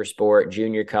 Superbike, Super Sport,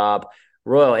 Junior Cup,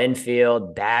 Royal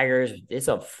Enfield, Baggers. It's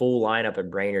a full lineup at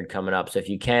Brainerd coming up. So if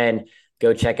you can,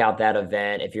 go check out that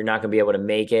event. If you're not going to be able to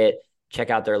make it, check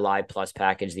out their Live Plus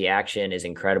package. The action is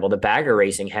incredible. The bagger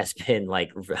racing has been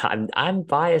like, I'm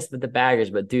biased with the baggers,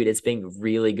 but dude, it's been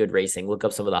really good racing. Look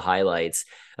up some of the highlights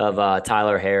of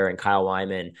Tyler Hare and Kyle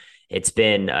Wyman. It's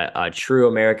been a true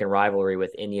American rivalry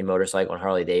with Indian Motorcycle and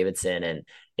Harley Davidson, and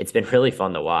it's been really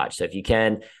fun to watch. So if you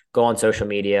can, go on social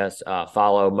media,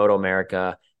 follow Moto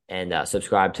America, and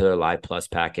subscribe to their Live Plus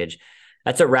package.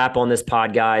 That's a wrap on this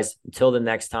pod, guys. Until the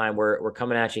next time, we're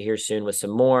coming at you here soon with some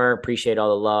more. Appreciate all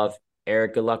the love,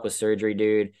 Eric. Good luck with surgery,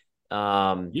 dude.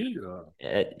 Yeah.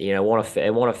 It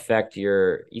won't affect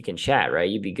your. You can chat, right?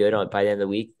 You'd be good on by the end of the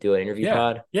week. Do an interview Yeah.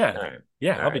 pod. Yeah. All right,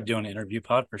 Yeah. all I'll be right, doing an interview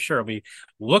pod for sure. I'll be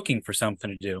looking for something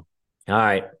to do. all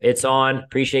right. It's on.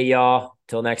 Appreciate y'all.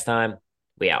 Till next time.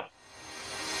 We out.